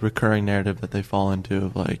that recurring narrative that they fall into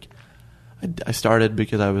of like, I started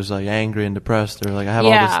because I was like angry and depressed, or like I have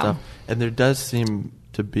all this stuff, and there does seem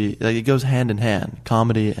to be like it goes hand in hand,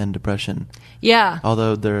 comedy and depression. Yeah.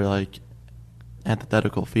 Although they're like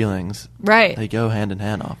antithetical feelings, right? They go hand in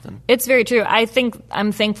hand often. It's very true. I think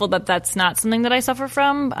I'm thankful that that's not something that I suffer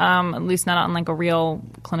from, at least not on like a real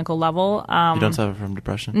clinical level. You don't suffer from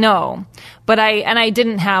depression? No, but I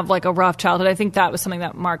didn't have like a rough childhood. I think that was something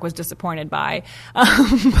that Mark was disappointed by.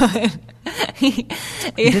 But he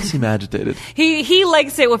did seem agitated. He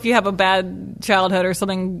likes it if you have a bad childhood or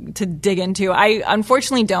something to dig into. I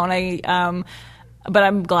unfortunately don't. But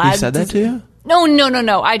I'm glad. He said that to you? No.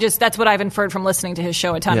 That's what I've inferred from listening to his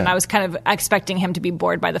show a ton. And I was kind of expecting him to be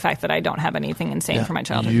bored by the fact that I don't have anything insane for my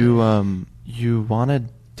childhood. You wanted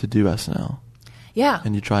to do SNL. Yeah.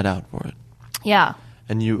 And you tried out for it. Yeah.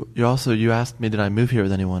 And you asked me, did I move here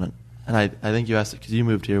with anyone? And I think you asked it because you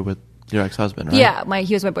moved here with your ex-husband, right? Yeah,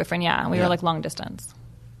 he was my boyfriend, yeah. We were like long distance.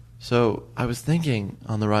 So I was thinking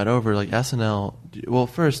on the ride over, like SNL, well,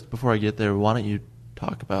 first, before I get there, why don't you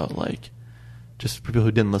talk about like, just for people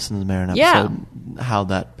who didn't listen to the Marin episode, how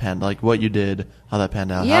that panned, like what you did, how that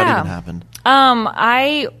panned out, how it even happened.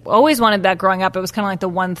 I always wanted that growing up. It was kind of like the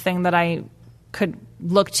one thing that I could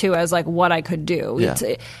look to as like what I could do. Yeah.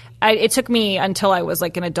 It took me until I was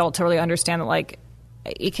like an adult to really understand that like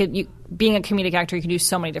being a comedic actor, you can do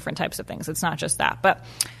so many different types of things. It's not just that. But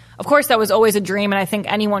of course, that was always a dream. And I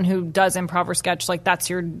think anyone who does improv or sketch, like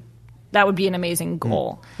that would be an amazing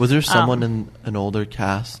goal. Was there someone in an older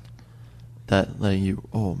cast that like you,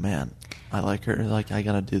 oh man, I like her, like I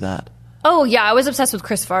gotta do that? Oh yeah, I was obsessed with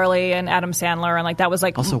Chris Farley and Adam Sandler, and like that was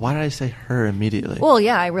like. Also, why did I say her immediately? Well,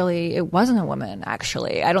 yeah, it wasn't a woman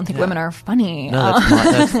actually. I don't think women are funny. No,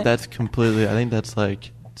 that's completely. I think that's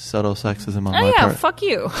like subtle sexism on my part. Fuck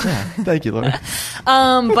you. Yeah, thank you, Lauren.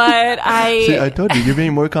 But See, I told you, you're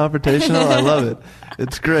being more confrontational. I love it.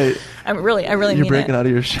 It's great. I really You're breaking out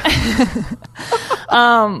of your shell.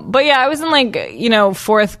 But yeah, I was in like,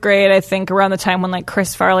 fourth grade, I think, around the time when like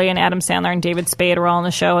Chris Farley and Adam Sandler and David Spade were all on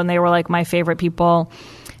the show, and they were like my favorite people.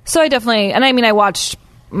 So I definitely, and I mean, I watched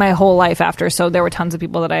my whole life after, so there were tons of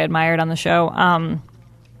people that I admired on the show.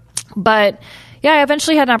 But yeah, I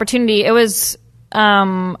eventually had an opportunity. It was,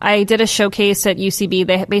 I did a showcase at UCB.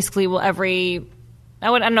 They basically will I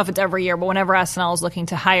don't know if it's every year, but whenever SNL is looking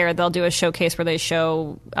to hire, they'll do a showcase where they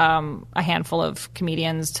show a handful of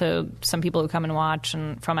comedians to some people who come and watch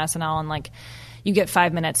and from SNL, and like you get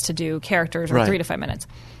 5 minutes to do characters, or 3 to 5 minutes,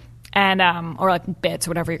 and or like bits or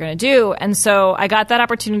whatever you're going to do. And so I got that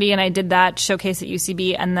opportunity, and I did that showcase at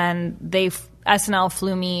UCB, and then SNL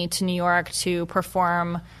flew me to New York to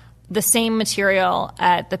perform the same material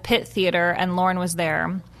at the Pitt Theater, and Lauren was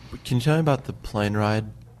there. Can you tell me about the plane ride?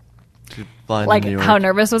 Like, how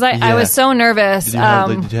nervous was I? Yeah. I was so nervous. Did you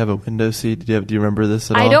have a window seat? Do you remember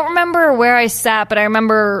this at all? I don't remember where I sat, but I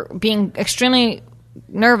remember being extremely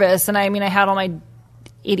nervous. And I mean, I had all my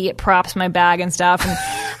idiot props in my bag and stuff. And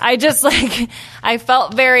I just I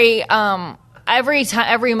felt very,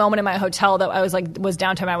 every moment in my hotel that I was was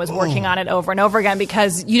downtime, I was working on it over and over again,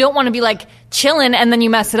 because you don't want to be like chilling and then you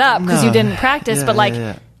mess it up because you didn't practice. Yeah,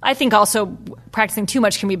 but I think also practicing too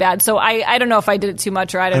much can be bad. So I don't know if I did it too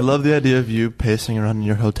much or I didn't. I love the idea of you pacing around in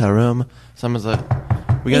your hotel room. Someone's like,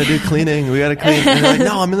 we got to do cleaning. We got to clean. And you're like,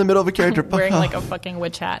 no, I'm in the middle of a character. Wearing like a fucking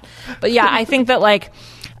witch hat. But yeah, I think that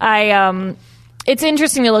it's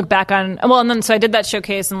interesting to look back on. Well, and then so I did that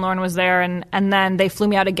showcase, and Lauren was there, and then they flew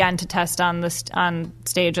me out again to test on on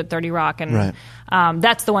stage at 30 Rock, and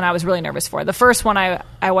that's the one I was really nervous for. The first one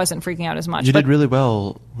I wasn't freaking out as much. You did really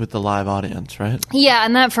well with the live audience, right? Yeah,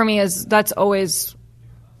 and that for me that's always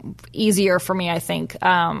easier for me, I think.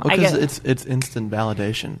 Because it's instant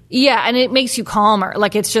validation. Yeah, and it makes you calmer.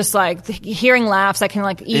 Like it's just like hearing laughs, I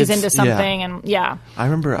can ease into something, and yeah. I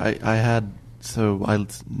remember I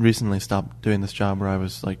recently stopped doing this job where I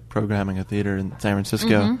was like programming a theater in San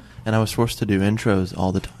Francisco, and I was forced to do intros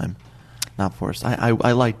all the time. Not forced. I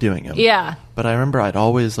like doing them. Yeah. But I remember I'd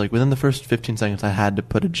always within the first 15 seconds I had to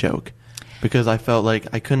put a joke, because I felt like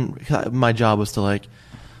I couldn't. My job was to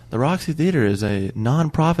the Roxy Theater is a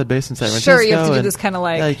non-profit based in San Francisco. Sure, you have to do this kind of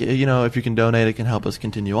if you can donate, it can help us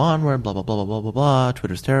continue onward. Blah blah blah blah blah blah blah.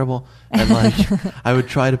 Twitter's terrible, and I would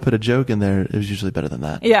try to put a joke in there. It was usually better than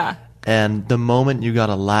that. Yeah. And the moment you got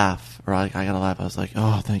a laugh, or I got a laugh, I was like,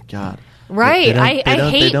 oh, thank God. Right. I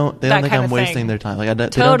hate They don't think I'm wasting their time. They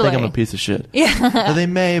don't think I'm a piece of shit. Yeah. They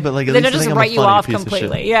may, but at least they just think write I'm a you funny off piece completely.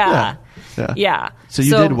 Of shit. Yeah. Yeah. So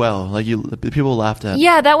you did well. People laughed at.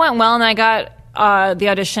 Yeah, that went well, and I got the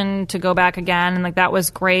audition to go back again, and that was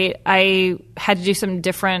great. I had to do some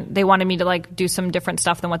different. They wanted me to do some different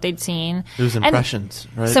stuff than what they'd seen. It was impressions,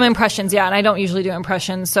 right? Some impressions, yeah. And I don't usually do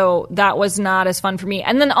impressions, so that was not as fun for me.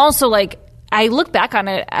 And then also, I look back on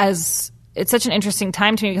it as it's such an interesting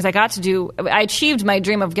time to me, because I achieved my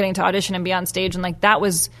dream of getting to audition and be on stage, and that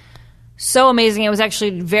was so amazing. It was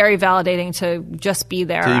actually very validating to just be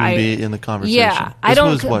there. To even be in the conversation. Yeah. This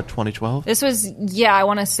was what, 2012? This was, I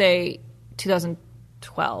want to say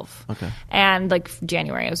 2012. Okay. And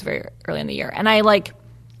January, it was very early in the year. And I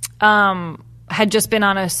had just been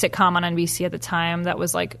on a sitcom on NBC at the time that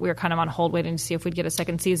was we were kind of on hold waiting to see if we'd get a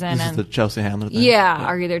second season. This is the Chelsea Handler thing? Yeah,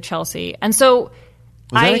 Are You There, Chelsea? And so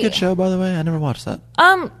was that a good show, by the way? I never watched that.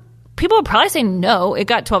 People would probably say no. It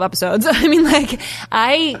got 12 episodes. I mean,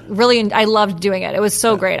 I loved doing it. It was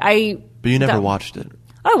so great. But you never watched it.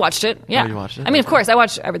 I watched it. Yeah. Oh, you watched it? I mean, of course, I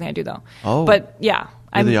watch everything I do, though. Oh. But yeah.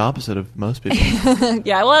 You're the opposite of most people.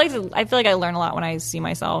 Yeah. Well, I feel like I learn a lot when I see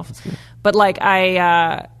myself. But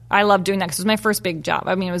I love doing that because it was my first big job.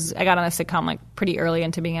 I mean, I got on a sitcom pretty early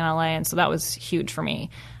into being in LA, and so that was huge for me.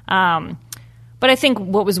 But I think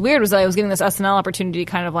what was weird was that I was getting this SNL opportunity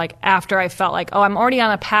kind of after I felt I'm already on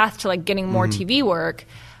a path to getting more TV work.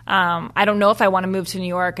 I don't know if I want to move to New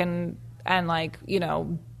York and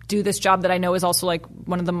do this job that I know is also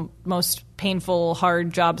one of the most painful,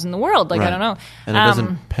 hard jobs in the world. Right. I don't know. And it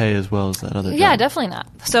doesn't pay as well as that other job. Yeah, definitely not.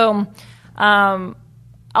 So,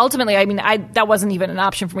 ultimately, I mean, that wasn't even an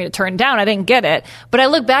option for me to turn down. I didn't get it. But I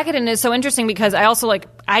look back at it and it's so interesting because I also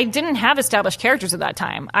I didn't have established characters at that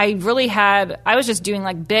time. I was just doing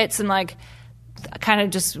like bits and like kind of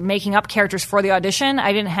just making up characters for the audition.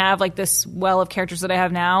 I didn't have like this well of characters that I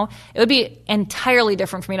have now. It would be entirely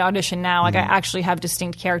different for me to audition now. Like I actually have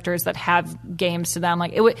distinct characters that have games to them.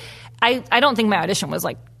 Like I don't think my audition was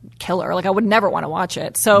like killer. Like I would never want to watch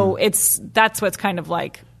it. So that's what's kind of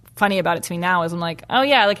like funny about it to me now is I'm like, oh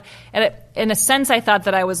yeah, like in a sense I thought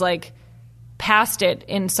that I was like past it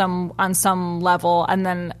on some level, and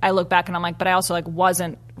then I look back and I'm like, but I also like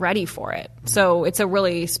wasn't ready for it. So it's a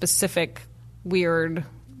really specific, weird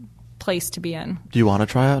place to be in. Do you want to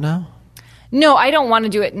try out now? No, I don't want to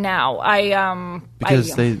do it now.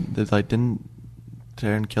 Because they like didn't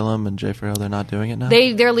Taran Killam and Jay Farrell, they're not doing it now?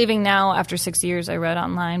 They're leaving now after 6 years, I read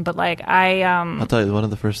online, but like I'll tell you, one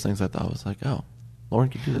of the first things I thought was like, oh, Lauren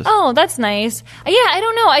could do this. Oh, that's nice. Yeah, I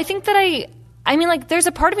don't know. I think that I mean, like, there's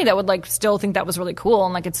a part of me that would, like, still think that was really cool,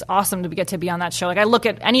 and, like, it's awesome to get to be on that show. Like, I look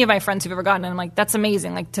at any of my friends who've ever gotten it, and I'm like, that's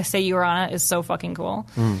amazing. Like, to say you were on it is so fucking cool.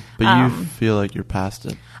 But you feel like you're past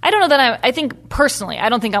it. I don't know that I think, personally, I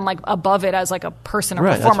don't think I'm, like, above it as, like, a person or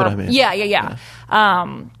performer. That's what I mean. Yeah.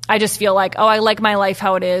 I just feel like, I like my life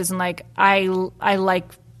how it is, and, like, I like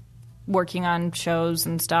working on shows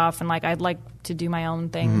and stuff, and, like, I'd like to do my own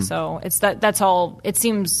thing. So it's that's all. It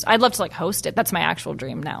seems I'd love to like host it. That's my actual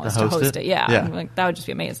dream now, is to host it. Yeah. Like, that would just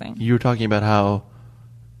be amazing. You were talking about how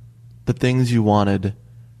the things you wanted,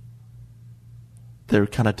 they're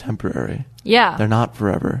kind of temporary. Yeah. They're not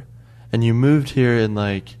forever. And you moved here in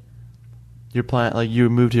like your plan, like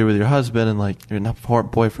you moved here with your husband and like your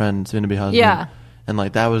boyfriend, soon to be husband. Yeah. And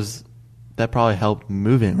like that probably helped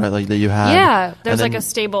moving, right? Like that you had. Yeah. There's like a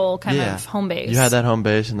stable kind of home base. You had that home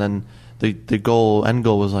base, and then the end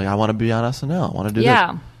goal was like, I want to be on SNL. I want to do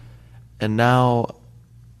this. And now,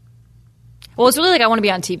 well, it's really like I want to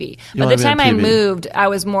be on TV. By the time I moved,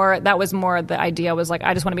 that was more the idea was like,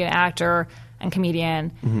 I just want to be an actor and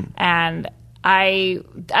comedian. And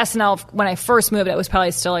SNL, when I first moved, it was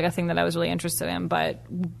probably still like a thing that I was really interested in. But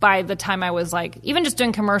by the time I was like, even just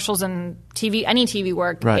doing commercials and TV, any TV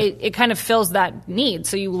work, it kind of fills that need.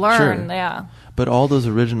 So you learn. Sure. Yeah. But all those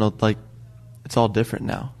original, like, it's all different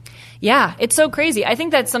now. Yeah, it's so crazy. I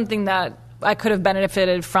think that's something that I could have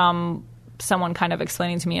benefited from someone kind of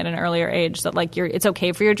explaining to me at an earlier age, that like it's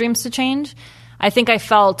okay for your dreams to change. I think I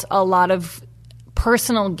felt a lot of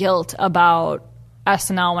personal guilt about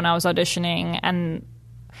SNL when I was auditioning, and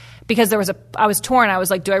because I was torn. I was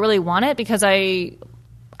like, do I really want it? Because I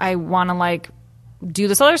want to like do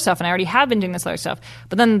this other stuff, and I already have been doing this other stuff.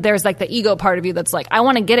 But then there's like the ego part of you that's like, I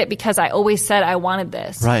want to get it because I always said I wanted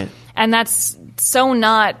this. Right. And that's so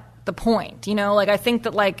not the point, you know? Like, I think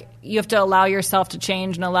that like you have to allow yourself to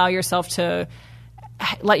change and allow yourself to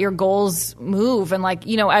let your goals move. And like,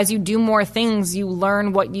 you know, as you do more things, you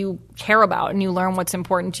learn what you care about, and you learn what's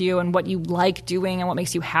important to you and what you like doing and what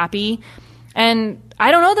makes you happy. And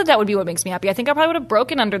I don't know that would be what makes me happy. I think I probably would have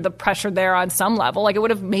broken under the pressure there on some level. Like, it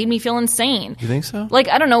would have made me feel insane. You think so? Like,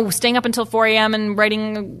 I don't know, staying up until 4 a.m.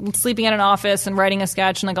 and sleeping in an office and writing a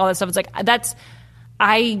sketch and like all that stuff. It's like,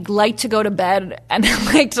 I like to go to bed, and I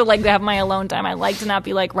like to have my alone time. I like to not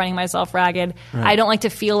be like running myself ragged. Right. I don't like to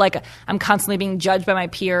feel like I'm constantly being judged by my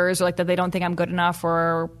peers, or like that they don't think I'm good enough,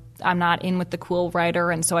 or I'm not in with the cool writer,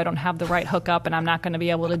 and so I don't have the right hookup, and I'm not going to be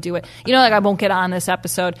able to do it. You know, like I won't get on this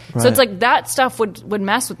episode. Right. So it's like that stuff would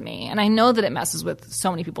mess with me, and I know that it messes with so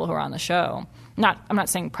many people who are on the show. I'm not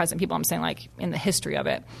saying present people. I'm saying like in the history of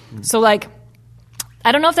it. So like,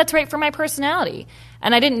 I don't know if that's right for my personality.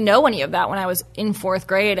 And I didn't know any of that when I was in 4th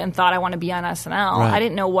grade and thought I want to be on SNL. Right. I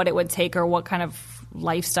didn't know what it would take or what kind of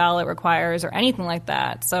lifestyle it requires or anything like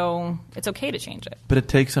that. So it's okay to change it. But it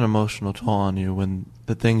takes an emotional toll on you when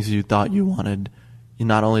the things you thought you wanted,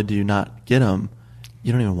 not only do you not get them,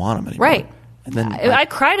 you don't even want them anymore. Right. And then I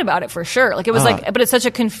cried about it for sure. Like, it was but it's such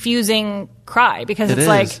a confusing cry because it's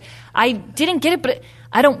like, I didn't get it, but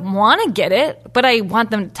I don't want to get it, but I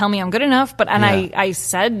want them to tell me I'm good enough. I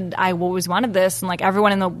said I always wanted this, and like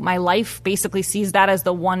everyone in my life basically sees that as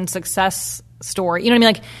the one success story. You know what I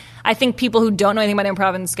mean? Like, I think people who don't know anything about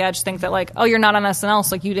improv and sketch think that like, oh, you're not on SNL,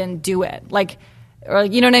 so like you didn't do it. Like, or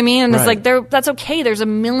you know what I mean? And it's like that's okay. There's a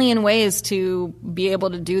million ways to be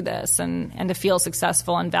able to do this and to feel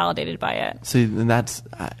successful and validated by it. See, and that's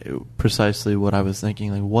precisely what I was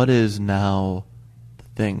thinking. Like, what is now the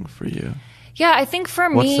thing for you? Yeah, I think for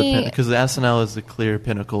me, because the SNL is the clear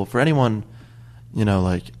pinnacle for anyone. You know,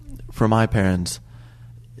 like for my parents,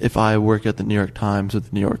 if I work at the New York Times or the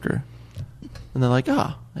New Yorker, and they're like,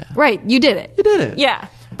 yeah. Right, you did it. You did it. Yeah.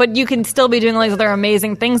 but you can still be doing all these other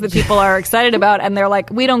amazing things that people are excited about, and they're like,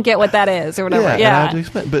 we don't get what that is, or whatever. Yeah. And I have to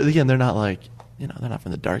explain, but again, they're not like, they're not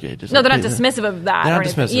from the dark ages. No, they're not dismissive of that. They're not or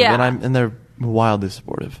anything. dismissive, Yeah. and they're wildly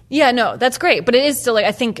supportive. Yeah, no, that's great. But it is still, like,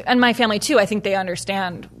 I think, and my family too, I think they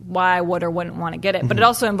understand why I would or wouldn't want to get it. But it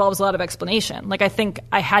also involves a lot of explanation. Like, I think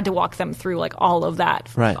I had to walk them through, like, all of that,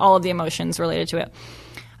 right. all of the emotions related to it.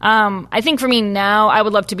 I think for me now, I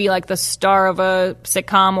would love to be, like, the star of a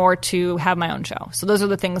sitcom or to have my own show. So those are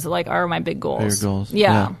the things that, like, are my big goals. Your goals.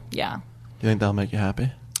 Yeah. Do you think that'll make you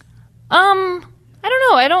happy? I don't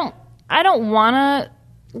know. I don't want to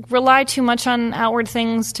rely too much on outward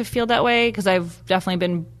things to feel that way, because I've definitely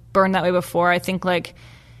been burned that way before. I think, like,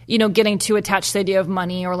 getting too attached to the idea of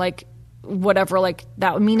money or, like, whatever, like,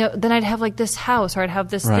 that would mean then I'd have, like, this house or I'd have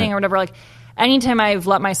this thing or whatever. Like, anytime I've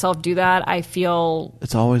let myself do that, I feel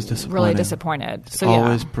it's always disappointing. Really disappointed. It's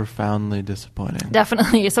always profoundly disappointing.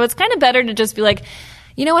 Definitely. So it's kind of better to just be like,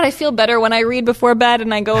 you know what, I feel better when I read before bed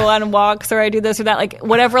and I go on walks or I do this or that, like,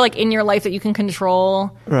 whatever, like, in your life that you can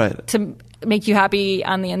control to make you happy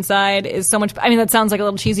on the inside is so much. I mean, that sounds like a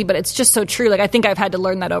little cheesy, but it's just so true. Like, I think I've had to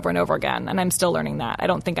learn that over and over again, and I'm still learning that. I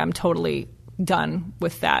don't think I'm totally done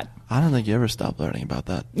with that. I don't think you ever stop learning about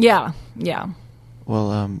that. Yeah.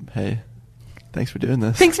 Well, hey, thanks for doing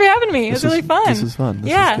this. Thanks for having me. It was really fun. This was fun.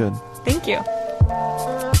 This was good. Thank you.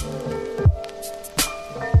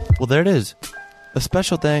 Well, there it is. A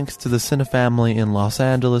special thanks to the Cine family in Los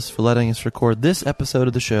Angeles for letting us record this episode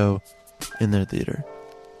of the show in their theater.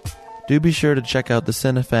 Do be sure to check out the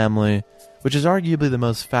Cine family, which is arguably the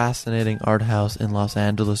most fascinating art house in Los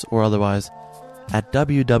Angeles or otherwise, at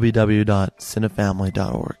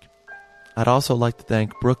www.cinefamily.org. I'd also like to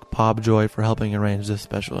thank Brooke Pobjoy for helping arrange this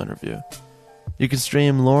special interview. You can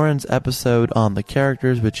stream Lauren's episode on The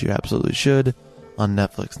Characters, which you absolutely should, on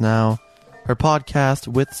Netflix now. Her podcast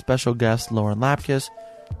with special guest Lauren Lapkus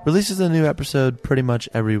releases a new episode pretty much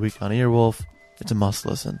every week on Earwolf. It's a must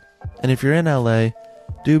listen. And if you're in LA,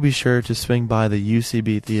 do be sure to swing by the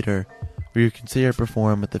UCB Theater, where you can see her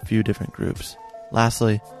perform with a few different groups.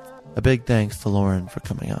 Lastly, a big thanks to Lauren for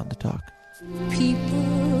coming on to talk.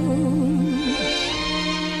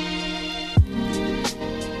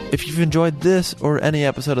 If you've enjoyed this or any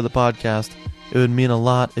episode of the podcast, it would mean a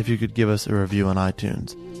lot if you could give us a review on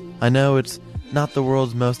iTunes. I know it's not the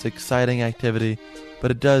world's most exciting activity,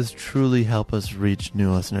 but it does truly help us reach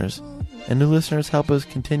new listeners. And new listeners help us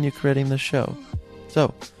continue creating this show.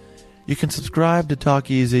 So, you can subscribe to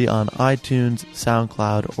Talk Easy on iTunes,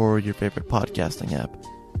 SoundCloud, or your favorite podcasting app.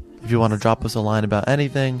 If you want to drop us a line about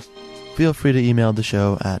anything, feel free to email the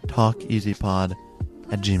show at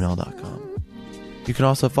talkeasypod@gmail.com. You can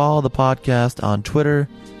also follow the podcast on Twitter,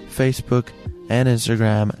 Facebook, and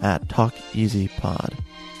Instagram at TalkEasyPod.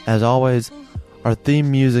 As always, our theme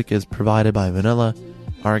music is provided by Vanilla.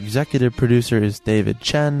 Our executive producer is David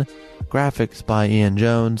Chen. Graphics by Ian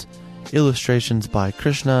Jones. Illustrations by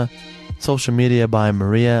Krishna. Social media by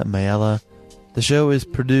Maria Mayella. The show is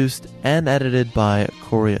produced and edited by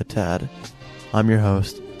Corey Attad. I'm your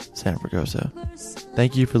host, Sam Fragoso.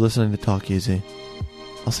 Thank you for listening to Talk Easy.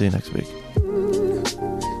 I'll see you next week.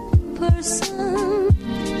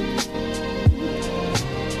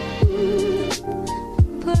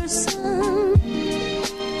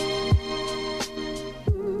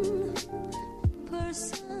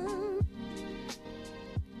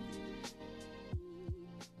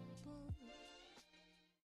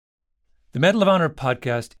 The Medal of Honor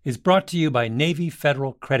podcast is brought to you by Navy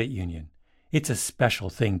Federal Credit Union. It's a special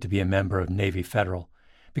thing to be a member of Navy Federal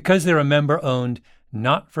because they're a member-owned,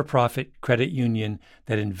 not-for-profit credit union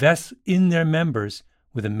that invests in their members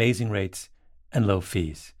with amazing rates and low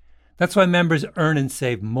fees. That's why members earn and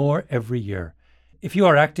save more every year. If you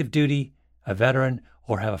are active duty, a veteran,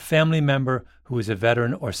 or have a family member who is a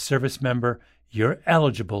veteran or service member, you're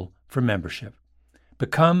eligible for membership.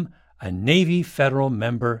 Become a Navy Federal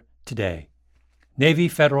member today. Navy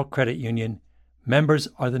Federal Credit Union. Members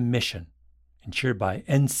are the mission. Insured by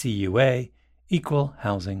NCUA, Equal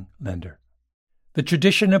Housing Lender. The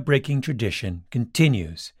tradition of breaking tradition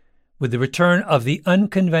continues with the return of the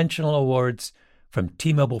Unconventional Awards from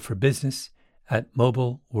T-Mobile for Business at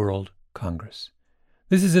Mobile World Congress.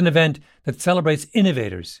 This is an event that celebrates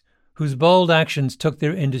innovators whose bold actions took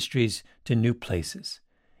their industries to new places.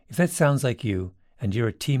 If that sounds like you and you're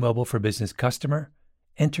a T-Mobile for Business customer,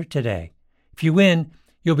 enter today. If you win,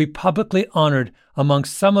 you'll be publicly honored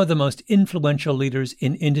amongst some of the most influential leaders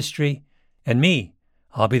in industry. And me,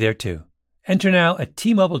 I'll be there too. Enter now at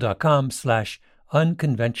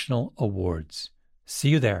T-Mobile.com/unconventional awards. See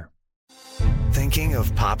you there. Thinking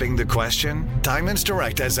of popping the question? Diamonds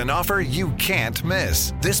Direct has an offer you can't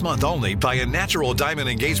miss. This month only, buy a natural diamond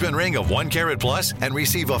engagement ring of 1 carat plus and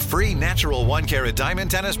receive a free natural 1 carat diamond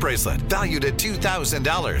tennis bracelet valued at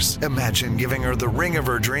 $2,000. Imagine giving her the ring of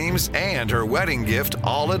her dreams and her wedding gift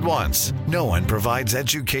all at once. No one provides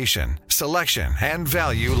education, selection, and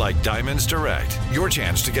value like Diamonds Direct. Your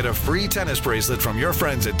chance to get a free tennis bracelet from your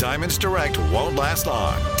friends at Diamonds Direct won't last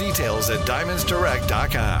long. Details at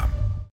diamondsdirect.com.